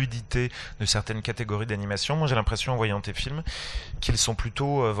surfluidité de certaines catégories d'animation, moi j'ai l'impression en voyant tes films qu'ils sont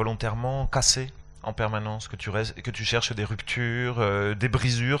plutôt volontairement cassés en permanence, que tu cherches des ruptures, des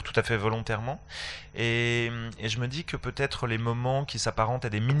brisures tout à fait volontairement. Et je me dis que peut-être les moments qui s'apparentent à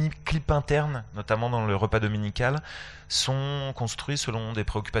des mini-clips internes, notamment dans le repas dominical, sont construits selon des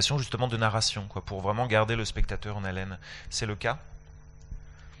préoccupations justement de narration, quoi, pour vraiment garder le spectateur en haleine. C'est le cas ?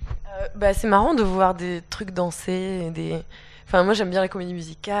 C'est marrant de voir des trucs danser, enfin moi j'aime bien la comédie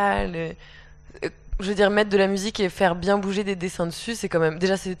musicale. Je veux dire, mettre de la musique et faire bien bouger des dessins dessus, c'est quand même...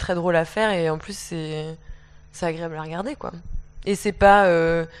 Déjà, c'est très drôle à faire, et en plus, c'est agréable à regarder, quoi. Et c'est pas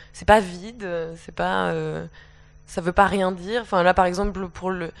vide, ça veut pas rien dire. Enfin, là, par exemple,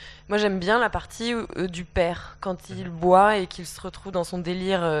 moi, j'aime bien la partie du père, quand il boit et qu'il se retrouve dans son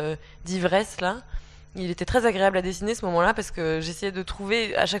délire d'ivresse, là. Il était très agréable à dessiner, ce moment-là, parce que j'essayais de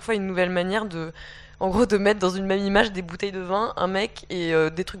trouver à chaque fois une nouvelle manière en gros, de mettre dans une même image des bouteilles de vin, un mec et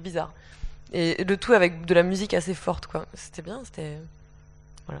des trucs bizarres. Et le tout avec de la musique assez forte, quoi. C'était bien,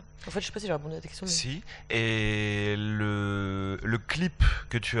 voilà. En fait, je sais pas si j'ai répondu à ta question. Mais... Si. Et le clip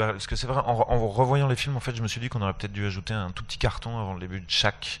que tu as... Parce que c'est vrai, en revoyant les films, en fait, je me suis dit qu'on aurait peut-être dû ajouter un tout petit carton avant le début de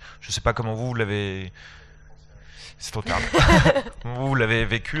chaque... Je sais pas comment vous l'avez... C'est trop tard. Vous l'avez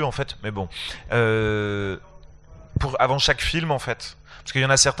vécu, en fait. Mais bon. Avant chaque film, en fait... Parce qu'il y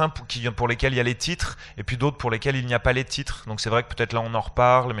en a certains pour lesquels il y a les titres, et puis d'autres pour lesquels il n'y a pas les titres. Donc c'est vrai que peut-être là on en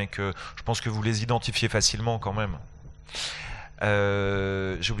reparle, mais que je pense que vous les identifiez facilement quand même.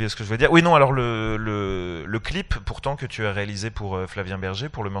 J'ai oublié ce que je voulais dire. Oui, non, alors le clip pourtant que tu as réalisé pour Flavien Berger,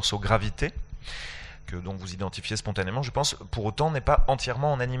 pour le morceau Gravité, que donc vous identifiez spontanément, je pense, pour autant n'est pas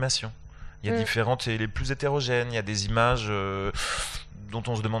entièrement en animation. Il y a différentes, et les plus hétérogènes, il y a des images... dont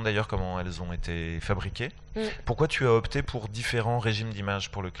on se demande d'ailleurs comment elles ont été fabriquées. Pourquoi tu as opté pour différents régimes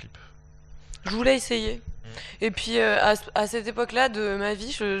d'images pour le clip ? Je voulais essayer. Et puis à cette époque-là de ma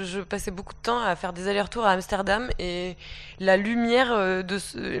vie, je passais beaucoup de temps à faire des allers-retours à Amsterdam, et la lumière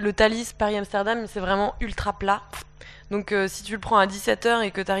le Thalys Paris-Amsterdam, c'est vraiment ultra plat. Donc si tu le prends à 17h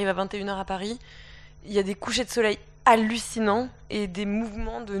et que tu arrives à 21h à Paris, il y a des couchers de soleil hallucinants et des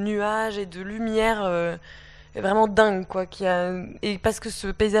mouvements de nuages et de lumière vraiment dingue, quoi. Et parce que ce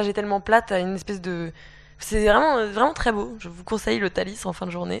paysage est tellement plat, t'as une espèce de... C'est vraiment, vraiment très beau. Je vous conseille le Thalys en fin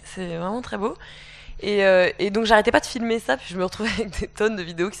de journée. C'est vraiment très beau. Et donc j'arrêtais pas de filmer ça, puis je me retrouvais avec des tonnes de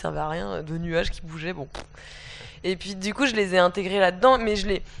vidéos qui servaient à rien, de nuages qui bougeaient, bon. Et puis du coup je les ai intégrées là-dedans, mais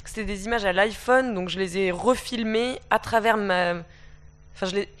c'était des images à l'iPhone, donc je les ai refilmées à travers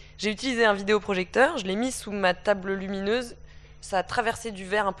j'ai utilisé un vidéoprojecteur, je l'ai mis sous ma table lumineuse, ça a traversé du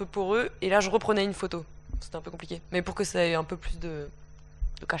verre un peu poreux, et là je reprenais une photo. C'était un peu compliqué, mais pour que ça ait un peu plus de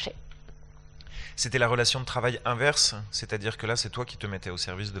cachet. C'était la relation de travail inverse, c'est-à-dire que là, c'est toi qui te mettais au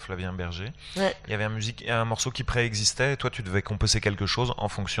service de Flavien Berger. Ouais. Il y avait un morceau qui préexistait, et toi, tu devais composer quelque chose en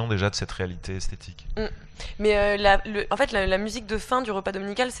fonction déjà de cette réalité esthétique. Mais en fait, la musique de fin du repas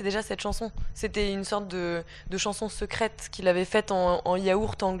dominical, c'est déjà cette chanson. C'était une sorte de chanson secrète qu'il avait faite en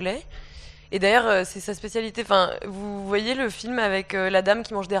yaourt anglais. Et d'ailleurs, c'est sa spécialité. Enfin, vous voyez le film avec la dame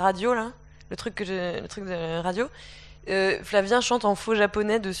qui mange des radios, là ? Le truc de radio. Flavien chante en faux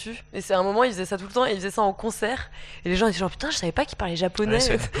japonais dessus, et c'est à un moment il faisait ça tout le temps, et il faisait ça en concert, et les gens étaient genre putain, je savais pas qu'il parlait japonais. Ouais,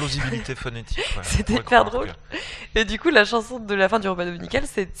 c'est une plausibilité phonétique. Voilà. C'était hyper drôle. Et du coup, la chanson de la fin du repas dominical,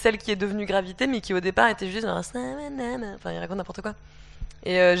 c'est celle qui est devenue Gravité, mais qui au départ était juste enfin, il raconte n'importe quoi.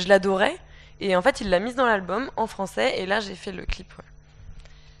 Et je l'adorais, et en fait il l'a mise dans l'album en français, et là j'ai fait le clip. Ouais.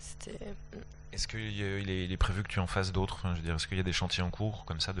 C'était... Est-ce qu'il est prévu que tu en fasses d'autres ? Je veux dire, est-ce qu'il y a des chantiers en cours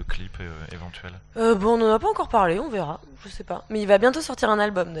comme ça de clips éventuels ? Bon, on n'en a pas encore parlé, on verra, je sais pas. Mais il va bientôt sortir un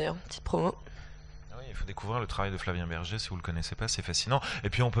album d'ailleurs, petite promo. Ah oui, il faut découvrir le travail de Flavien Berger, si vous le connaissez pas, c'est fascinant. Et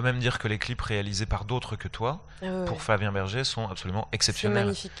puis on peut même dire que les clips réalisés par d'autres que toi, pour Flavien Berger, sont absolument exceptionnels. C'est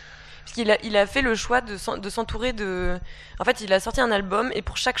magnifique. Parce qu'il a fait le choix de s'entourer de... En fait, il a sorti un album, et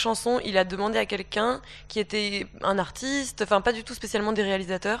pour chaque chanson, il a demandé à quelqu'un qui était un artiste, enfin pas du tout spécialement des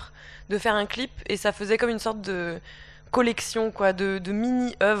réalisateurs, de faire un clip, et ça faisait comme une sorte de collection, quoi, de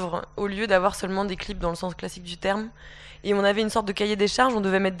mini-œuvres, au lieu d'avoir seulement des clips dans le sens classique du terme. Et on avait une sorte de cahier des charges, on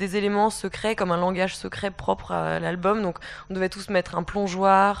devait mettre des éléments secrets, comme un langage secret propre à l'album. Donc on devait tous mettre un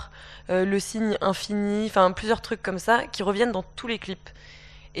plongeoir, le signe infini, enfin plusieurs trucs comme ça, qui reviennent dans tous les clips.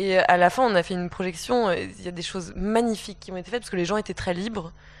 Et à la fin, on a fait une projection, il y a des choses magnifiques qui ont été faites, parce que les gens étaient très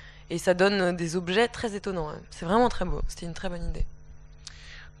libres, et ça donne des objets très étonnants. C'est vraiment très beau, c'était une très bonne idée.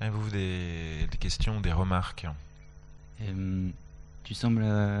 Avez-vous des questions, des remarques? Tu sembles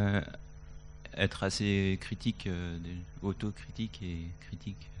être assez critique, autocritique et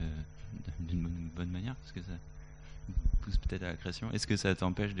critique d'une bonne manière, parce que ça pousse peut-être à la création. Est-ce que ça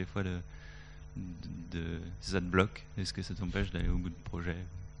t'empêche des fois ça te bloque? Est-ce que ça t'empêche d'aller au bout du projet?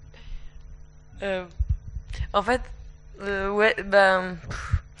 En fait, ouais,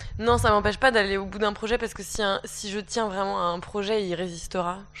 non, ça m'empêche pas d'aller au bout d'un projet, parce que si je tiens vraiment à un projet, il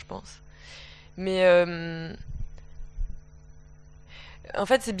résistera, je pense. Mais en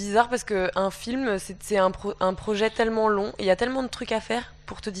fait, c'est bizarre parce qu'un film, c'est un projet tellement long, et il y a tellement de trucs à faire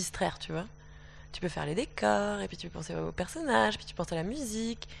pour te distraire, tu vois. Tu peux faire les décors, et puis tu peux penser aux personnages, puis tu penses à la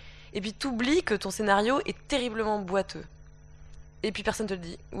musique, et puis t'oublies que ton scénario est terriblement boiteux. Et puis personne te le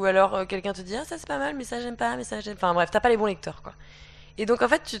dit. Ou alors quelqu'un te dit « Ah, ça c'est pas mal, mais ça j'aime pas, mais ça j'aime... » Enfin bref, t'as pas les bons lecteurs, quoi. Et donc en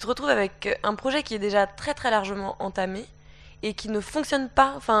fait, tu te retrouves avec un projet qui est déjà très très largement entamé, et qui ne fonctionne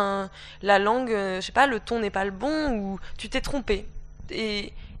pas. Enfin, la langue, je sais pas, le ton n'est pas le bon, ou tu t'es trompé.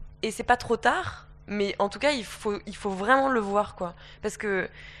 Et c'est pas trop tard, mais en tout cas, il faut vraiment le voir, quoi. Parce que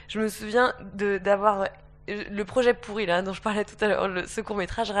je me souviens d'avoir le projet pourri, là, dont je parlais tout à l'heure, ce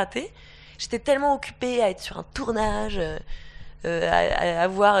court-métrage raté. J'étais tellement occupée à être sur un tournage, à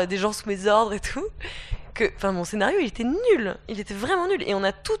avoir des gens sous mes ordres et tout, que mon scénario, il était nul. Il était vraiment nul. Et on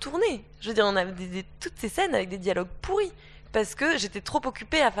a tout tourné. Je veux dire, on avait toutes ces scènes avec des dialogues pourris, parce que j'étais trop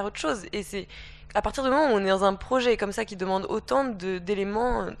occupée à faire autre chose. Et c'est à partir du moment où on est dans un projet comme ça qui demande autant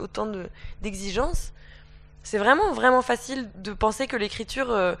d'éléments, autant d'exigences, c'est vraiment vraiment facile de penser que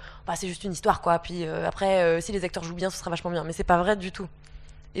l'écriture, c'est juste une histoire, quoi. Puis après, si les acteurs jouent bien, ce sera vachement bien. Mais c'est pas vrai du tout.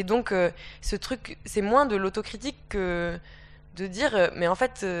 Et donc, ce truc, c'est moins de l'autocritique que de dire, mais en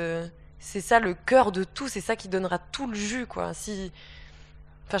fait, c'est ça le cœur de tout, c'est ça qui donnera tout le jus, quoi.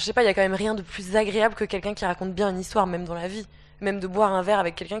 Enfin, je sais pas, il y a quand même rien de plus agréable que quelqu'un qui raconte bien une histoire, même dans la vie. Même de boire un verre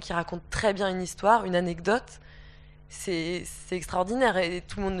avec quelqu'un qui raconte très bien une histoire, une anecdote, c'est extraordinaire. Et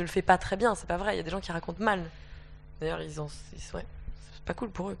tout le monde ne le fait pas très bien, c'est pas vrai. Il y a des gens qui racontent mal. D'ailleurs, c'est pas cool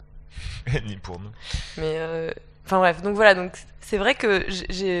pour eux. Ni pour nous. Mais, enfin bref, donc voilà. Donc c'est vrai que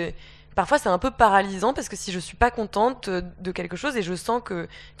parfois c'est un peu paralysant, parce que si je suis pas contente de quelque chose et je sens que,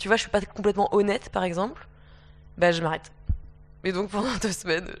 tu vois, je suis pas complètement honnête, par exemple, je m'arrête. Et donc pendant 2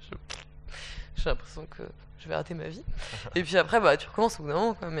 semaines, j'ai l'impression que je vais rater ma vie. Et puis après, tu recommences au bout d'un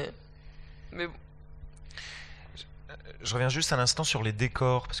moment, quoi. Mais bon. Je reviens juste un instant sur les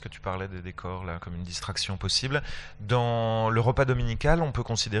décors, parce que tu parlais des décors là comme une distraction possible. Dans le repas dominical, on peut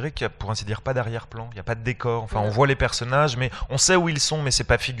considérer qu'il n'y a, pour ainsi dire, pas d'arrière-plan, il n'y a pas de décor. Enfin, on voit les personnages, mais on sait où ils sont, mais c'est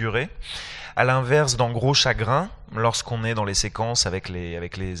pas figuré. À l'inverse, dans Gros Chagrin, lorsqu'on est dans les séquences avec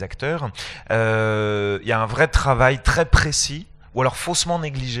les acteurs, il y a un vrai travail très précis, ou alors faussement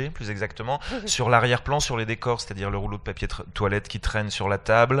négligé, plus exactement, sur l'arrière-plan, sur les décors, c'est-à-dire le rouleau de papier toilette qui traîne sur la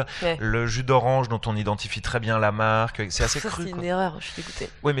table, Ouais. le jus d'orange dont on identifie très bien la marque, c'est assez Ça, cru. c'est quoi. une erreur, je suis dégoûtée.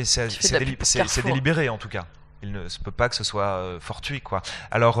 Oui, mais Tu fais de la pub pour c'est Carrefour. délibéré en tout cas. Il ne se peut pas que ce soit fortuit, quoi.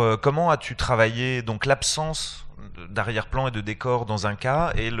 Alors, comment as-tu travaillé donc l'absence d'arrière-plan et de décor dans un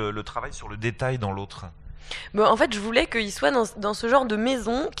cas et le travail sur le détail dans l'autre? En fait, je voulais qu'il soit dans ce genre de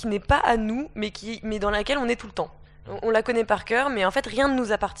maison qui n'est pas à nous, mais dans laquelle on est tout le temps. On la connaît par cœur, mais en fait, rien ne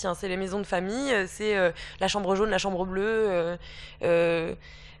nous appartient. C'est les maisons de famille, c'est la chambre jaune, la chambre bleue.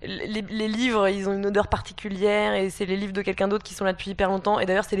 Les livres, ils ont une odeur particulière, et c'est les livres de quelqu'un d'autre qui sont là depuis hyper longtemps. Et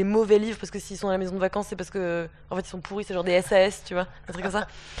d'ailleurs, c'est les mauvais livres, parce que s'ils sont à la maison de vacances, c'est parce que en fait, ils sont pourris. C'est genre des SAS, tu vois, un truc comme ça.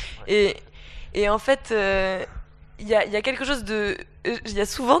 Et en fait, il y a quelque chose de... Il y a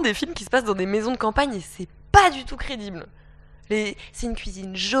souvent des films qui se passent dans des maisons de campagne, et c'est pas du tout crédible. C'est une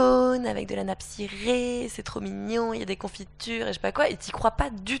cuisine jaune avec de la nappe cirée, c'est trop mignon, il y a des confitures et je sais pas quoi, et t'y crois pas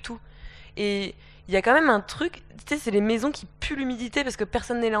du tout. Et il y a quand même un truc, tu sais, c'est les maisons qui puent l'humidité parce que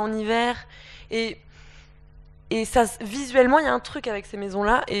personne n'est là en hiver. Et ça, visuellement, il y a un truc avec ces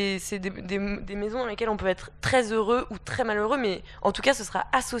maisons-là, et c'est des maisons dans lesquelles on peut être très heureux ou très malheureux, mais en tout cas, ce sera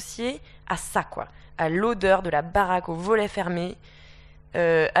associé à ça, quoi. À l'odeur de la baraque au volet fermé.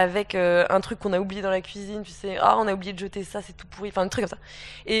 Avec un truc qu'on a oublié dans la cuisine, tu sais, on a oublié de jeter ça, c'est tout pourri, enfin un truc comme ça.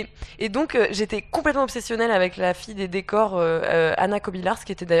 Et donc j'étais complètement obsessionnelle avec la fille des décors, Anna Kobilars,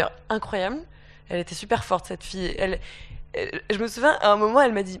 qui était d'ailleurs incroyable. Elle était super forte, cette fille. Je me souviens, à un moment,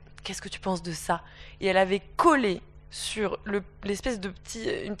 elle m'a dit « Qu'est-ce que tu penses de ça ?» Et elle avait collé sur l'espèce de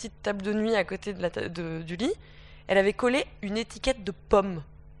une petite table de nuit à côté du lit. elle avait collé une étiquette de pomme.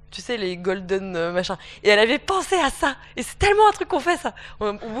 Tu sais, les golden machin. Et elle avait pensé à ça. Et c'est tellement un truc qu'on fait, ça.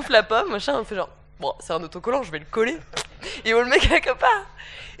 On bouffe la pomme, machin, on fait genre, bon, c'est un autocollant, je vais le coller. Et on le met quelque part.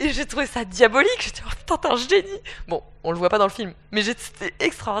 Et j'ai trouvé ça diabolique. J'étais, oh putain, t'es un génie. Bon, on le voit pas dans le film. Mais c'était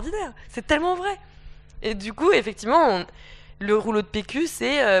extraordinaire. C'est tellement vrai. Et du coup, effectivement, le rouleau de PQ,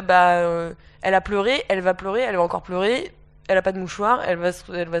 c'est, elle a pleuré, elle va encore pleurer. Elle a pas de mouchoir, elle va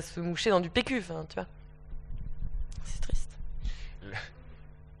se moucher dans du PQ. Enfin, tu vois. C'est triste.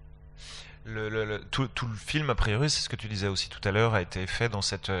 Tout le film, a priori, c'est ce que tu disais aussi tout à l'heure, a été fait dans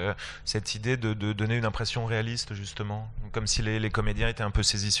cette idée de donner une impression réaliste, justement. Comme si les comédiens étaient un peu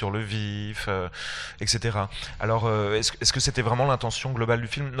saisis sur le vif, etc. Alors, est-ce que c'était vraiment l'intention globale du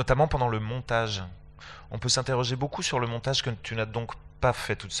film, notamment pendant le montage? On peut s'interroger beaucoup sur le montage que tu n'as donc pas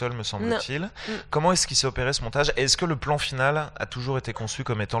fait toute seule, me semble-t-il. Comment est-ce qu'il s'est opéré ce montage? Et est-ce que le plan final a toujours été conçu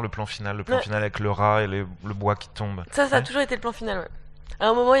comme étant le plan final avec le rat et le bois qui tombe? Ça a toujours été le plan final, ouais. À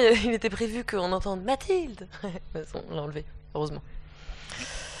un moment, il était prévu qu'on entende Mathilde. On l'a enlevé, heureusement.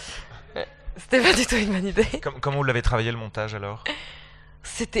 Ouais. C'était pas du tout une bonne idée. Comment vous l'avez travaillé le montage alors?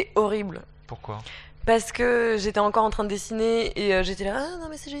 C'était horrible. Pourquoi? Parce que j'étais encore en train de dessiner et j'étais là, ah non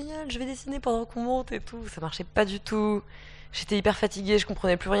mais c'est génial, je vais dessiner pendant qu'on monte et tout. Ça marchait pas du tout. J'étais hyper fatiguée, je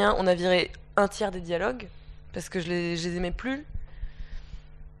comprenais plus rien. On a viré un tiers des dialogues parce que je les aimais plus.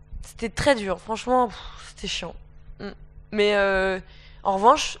 C'était très dur, franchement, c'était chiant. Mais en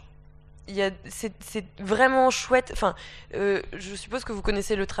revanche, c'est vraiment chouette. Enfin, je suppose que vous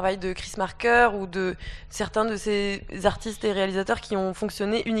connaissez le travail de Chris Marker ou de certains de ces artistes et réalisateurs qui ont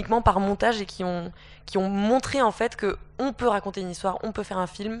fonctionné uniquement par montage et qui ont montré en fait que on peut raconter une histoire, on peut faire un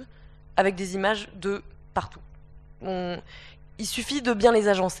film avec des images de partout. Il suffit de bien les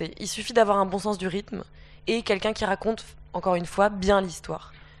agencer, il suffit d'avoir un bon sens du rythme et quelqu'un qui raconte, encore une fois, bien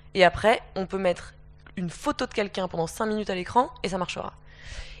l'histoire. Et après, on peut mettre une photo de quelqu'un pendant 5 minutes à l'écran et ça marchera.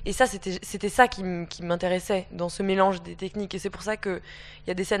 Et ça, c'était ça qui m'intéressait dans ce mélange des techniques. Et c'est pour ça qu'il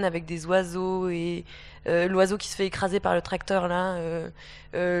y a des scènes avec des oiseaux et l'oiseau qui se fait écraser par le tracteur, là,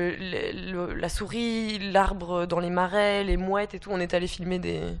 la souris, l'arbre dans les marais, les mouettes et tout. On est allé filmer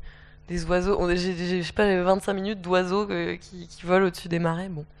des oiseaux. J'ai je sais pas, 25 minutes d'oiseaux qui volent au-dessus des marais.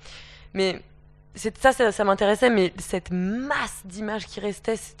 Bon. Mais ça m'intéressait, mais cette masse d'images qui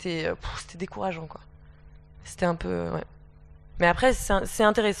restait, c'était décourageant, quoi. C'était un peu... ouais. Mais après, c'est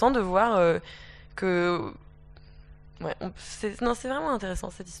intéressant de voir que... Ouais, c'est vraiment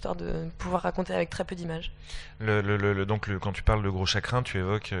intéressant, cette histoire de pouvoir raconter avec très peu d'images. Donc, quand tu parles de gros chagrin, tu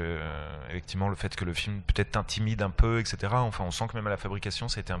évoques effectivement le fait que le film peut-être t'intimide un peu, etc. Enfin, on sent que même à la fabrication,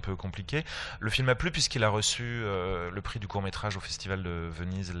 ça a été un peu compliqué. Le film a plu puisqu'il a reçu le prix du court-métrage au Festival de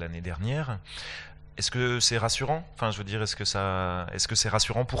Venise l'année dernière. Est-ce que c'est rassurant? Enfin, je veux dire, est-ce que c'est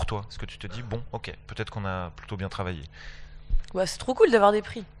rassurant pour toi? Est-ce que tu te dis, bon, ok, peut-être qu'on a plutôt bien travaillé? Ouais, c'est trop cool d'avoir des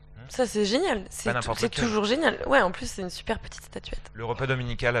prix. Ça, c'est génial. C'est lequel. toujours génial. Ouais, en plus, c'est une super petite statuette. Le Repas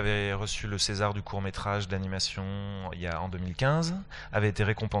dominical avait reçu le César du court-métrage d'animation en 2015, avait été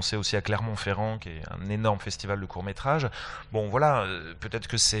récompensé aussi à Clermont-Ferrand, qui est un énorme festival de court-métrage. Bon, voilà, peut-être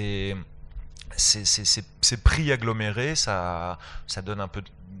que ces prix agglomérés, ça donne un peu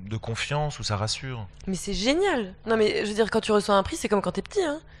de confiance ou ça rassure. Mais c'est génial. Non, mais je veux dire, quand tu reçois un prix, c'est comme quand t'es petit,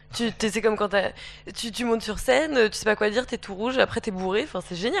 hein. C'est comme quand tu montes sur scène, tu sais pas quoi dire, t'es tout rouge, après t'es bourré. Enfin,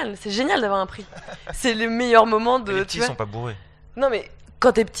 c'est génial d'avoir un prix. C'est le meilleur moment de. Mais les petits sont pas bourrés. Non, mais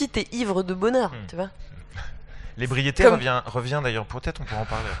quand t'es petit, t'es ivre de bonheur, tu vois. L'ébriété revient d'ailleurs. Peut-être on pourra en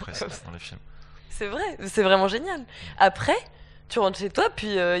parler après dans les films. C'est vrai, c'est vraiment génial. Après, tu rentres chez toi, puis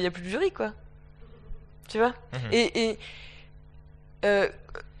il y a plus de jury, quoi. Tu vois. Et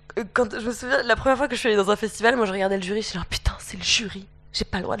quand je me souviens, la première fois que je suis allée dans un festival, moi je regardais le jury, je suis là, putain, c'est le jury. J'ai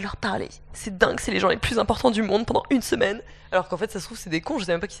pas le droit de leur parler. C'est dingue, c'est les gens les plus importants du monde pendant une semaine. Alors qu'en fait, ça se trouve, c'est des cons, je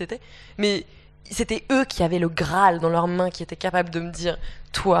sais même pas qui c'était. Mais c'était eux qui avaient le Graal dans leurs mains, qui étaient capables de me dire,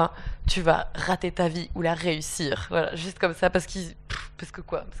 toi, tu vas rater ta vie ou la réussir. Voilà, juste comme ça, parce qu'ils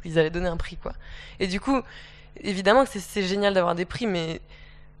allaient donner un prix, quoi. Et du coup, évidemment que c'est génial d'avoir des prix, mais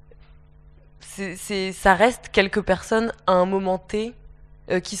ça reste quelques personnes à un moment T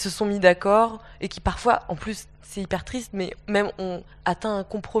qui se sont mis d'accord et qui parfois, en plus, c'est hyper triste, mais même ont atteint un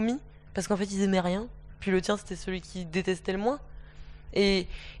compromis parce qu'en fait ils aimaient rien. Puis le tien c'était celui qui détestait le moins. Et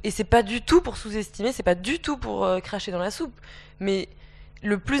c'est pas du tout pour sous-estimer, c'est pas du tout pour cracher dans la soupe. Mais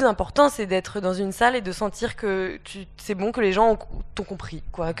le plus important c'est d'être dans une salle et de sentir que c'est bon, que les gens t'ont compris,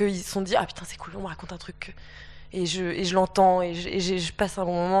 quoi, qu'ils se sont dit ah putain c'est cool, on me raconte un truc. Et je l'entends et je passe un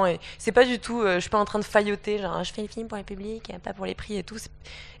bon moment et c'est pas du tout je suis pas en train de failloter genre je fais des films pour le public pas pour les prix et tout.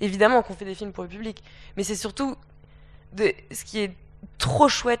 Évidemment qu'on fait des films pour le public, mais c'est surtout ce qui est trop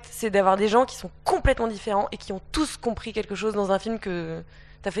chouette, c'est d'avoir des gens qui sont complètement différents et qui ont tous compris quelque chose dans un film que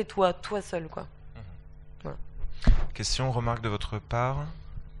t'as fait toi seul, quoi. Question, remarque de votre part?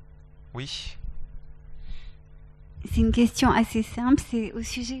 Oui. C'est une question assez simple, c'est au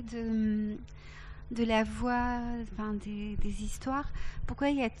sujet de la voix, enfin des histoires. Pourquoi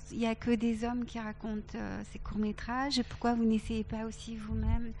il y a que des hommes qui racontent ces courts-métrages? Pourquoi vous n'essayez pas aussi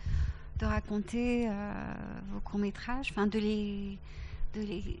vous-même de raconter vos courts-métrages, enfin de les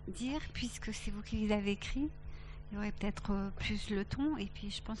dire, puisque c'est vous qui les avez écrits? Il y aurait peut-être plus le ton. Et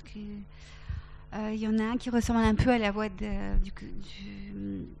puis je pense que il y en a un qui ressemble un peu à la voix du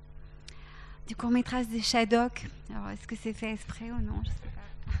court-métrage de Shadok. Alors, est-ce que c'est fait exprès ou non? Je sais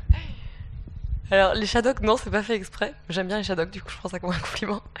pas. Alors, les Shadok, non, c'est pas fait exprès. J'aime bien les Shadok, du coup, je prends ça comme un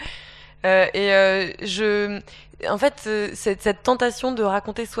compliment. En fait, cette tentation de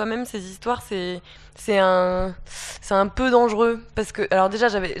raconter soi-même ces histoires, c'est un peu dangereux parce que, alors déjà,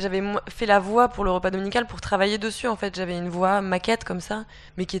 j'avais fait la voix pour le repas dominical pour travailler dessus. En fait, j'avais une voix maquette comme ça,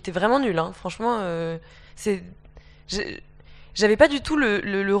 mais qui était vraiment nulle. Hein. Franchement, j'avais pas du tout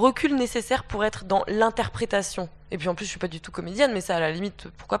le recul nécessaire pour être dans l'interprétation. Et puis en plus, je suis pas du tout comédienne, mais ça, à la limite,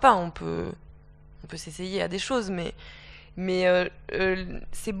 pourquoi pas? On peut s'essayer à des choses, mais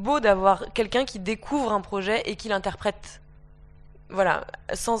c'est beau d'avoir quelqu'un qui découvre un projet et qui l'interprète, voilà,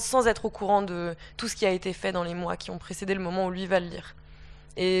 sans être au courant de tout ce qui a été fait dans les mois qui ont précédé le moment où lui va le lire.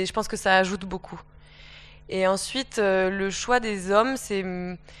 Et je pense que ça ajoute beaucoup. Et ensuite, le choix des hommes,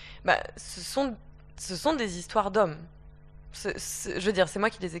 ce sont des histoires d'hommes. Je veux dire, c'est moi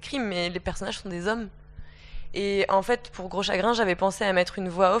qui les écris, mais les personnages sont des hommes. Et en fait, pour Gros Chagrin, j'avais pensé à mettre une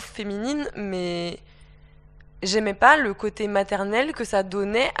voix off féminine, mais j'aimais pas le côté maternel que ça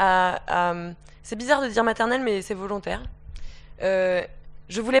donnait à... C'est bizarre de dire maternel, mais c'est volontaire.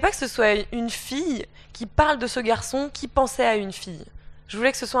 Je voulais pas que ce soit une fille qui parle de ce garçon qui pensait à une fille. Je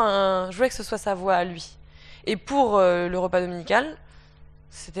voulais que ce soit sa voix à lui. Et pour le repas dominical,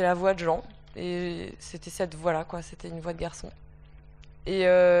 c'était la voix de Jean. Et c'était cette voix-là, quoi. C'était une voix de garçon. Et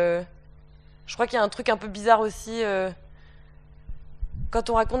je crois qu'il y a un truc un peu bizarre aussi quand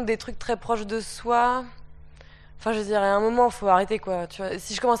on raconte des trucs très proches de soi. Enfin, je veux dire, à un moment, il faut arrêter, quoi. Tu vois,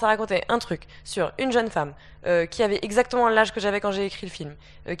 si je commence à raconter un truc sur une jeune femme qui avait exactement l'âge que j'avais quand j'ai écrit le film,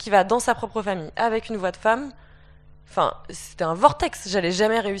 qui va dans sa propre famille avec une voix de femme, enfin, c'était un vortex. J'allais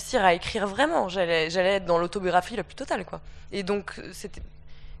jamais réussir à écrire vraiment. J'allais être dans l'autobiographie la plus totale, quoi. Et donc,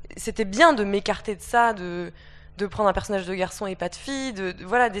 c'était bien de m'écarter de ça, de prendre un personnage de garçon et pas de fille,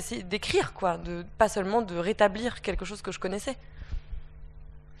 voilà, d'essayer d'écrire, quoi, pas seulement de rétablir quelque chose que je connaissais.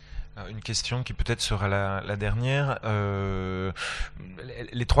 Une question qui peut-être sera la dernière.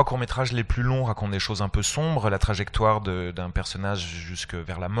 Les 3 courts-métrages les plus longs racontent des choses un peu sombres, la trajectoire d'un personnage jusque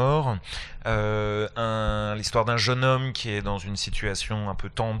vers la mort, l'histoire d'un jeune homme qui est dans une situation un peu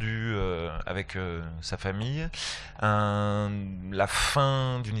tendue avec sa famille, la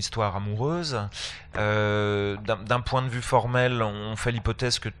fin d'une histoire amoureuse. D'un point de vue formel, on fait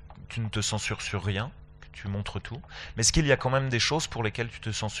l'hypothèse que tu ne te censures sur rien. Tu montres tout. Mais est-ce qu'il y a quand même des choses pour lesquelles tu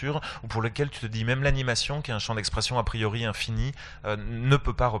te censures ou pour lesquelles tu te dis même l'animation, qui est un champ d'expression a priori infini, ne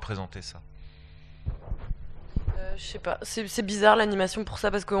peut pas représenter ça? Je sais pas. C'est bizarre l'animation pour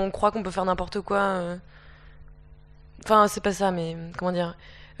ça parce qu'on croit qu'on peut faire n'importe quoi. Enfin, c'est pas ça, mais comment dire?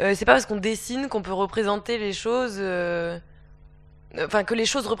 C'est pas parce qu'on dessine qu'on peut représenter les choses. Enfin, que les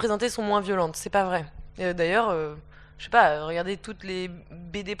choses représentées sont moins violentes. C'est pas vrai. D'ailleurs. Je sais pas, regardez toutes les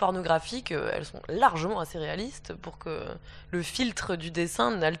BD pornographiques, elles sont largement assez réalistes pour que le filtre du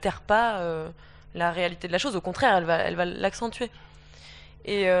dessin n'altère pas la réalité de la chose. Au contraire, elle va l'accentuer.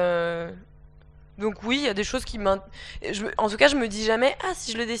 Et donc oui, il y a des choses qui en tout cas, je me dis jamais « Ah,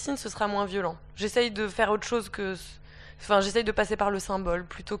 si je le dessine, ce sera moins violent ». J'essaye de faire autre chose que... Enfin, j'essaye de passer par le symbole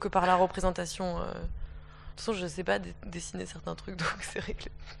plutôt que par la représentation. De toute façon, je sais pas dessiner certains trucs, donc c'est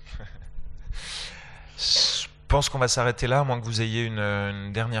réglé. Je pense qu'on va s'arrêter là, à moins que vous ayez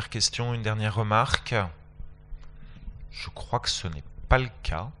une dernière question, une dernière remarque. Je crois que ce n'est pas le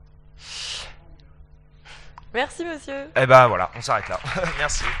cas. Merci, monsieur. Eh ben voilà, on s'arrête là.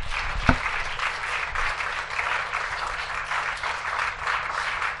 Merci.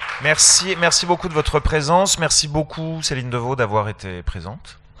 Merci beaucoup de votre présence. Merci beaucoup, Céline Deveau, d'avoir été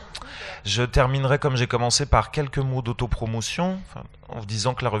présente. Je terminerai comme j'ai commencé par quelques mots d'autopromotion, en vous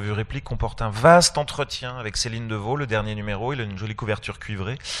disant que la revue Réplique comporte un vaste entretien avec Céline Deveau, le dernier numéro. Il a une jolie couverture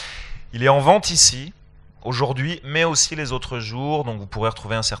cuivrée. Il est en vente ici, aujourd'hui, mais aussi les autres jours. Donc vous pourrez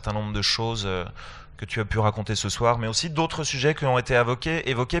retrouver un certain nombre de choses que tu as pu raconter ce soir, mais aussi d'autres sujets qui ont été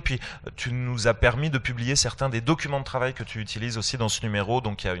évoqués. Puis tu nous as permis de publier certains des documents de travail que tu utilises aussi dans ce numéro.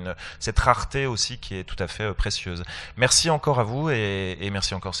 Donc il y a cette rareté aussi qui est tout à fait précieuse. Merci encore à vous et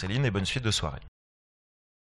merci encore Céline et bonne suite de soirée.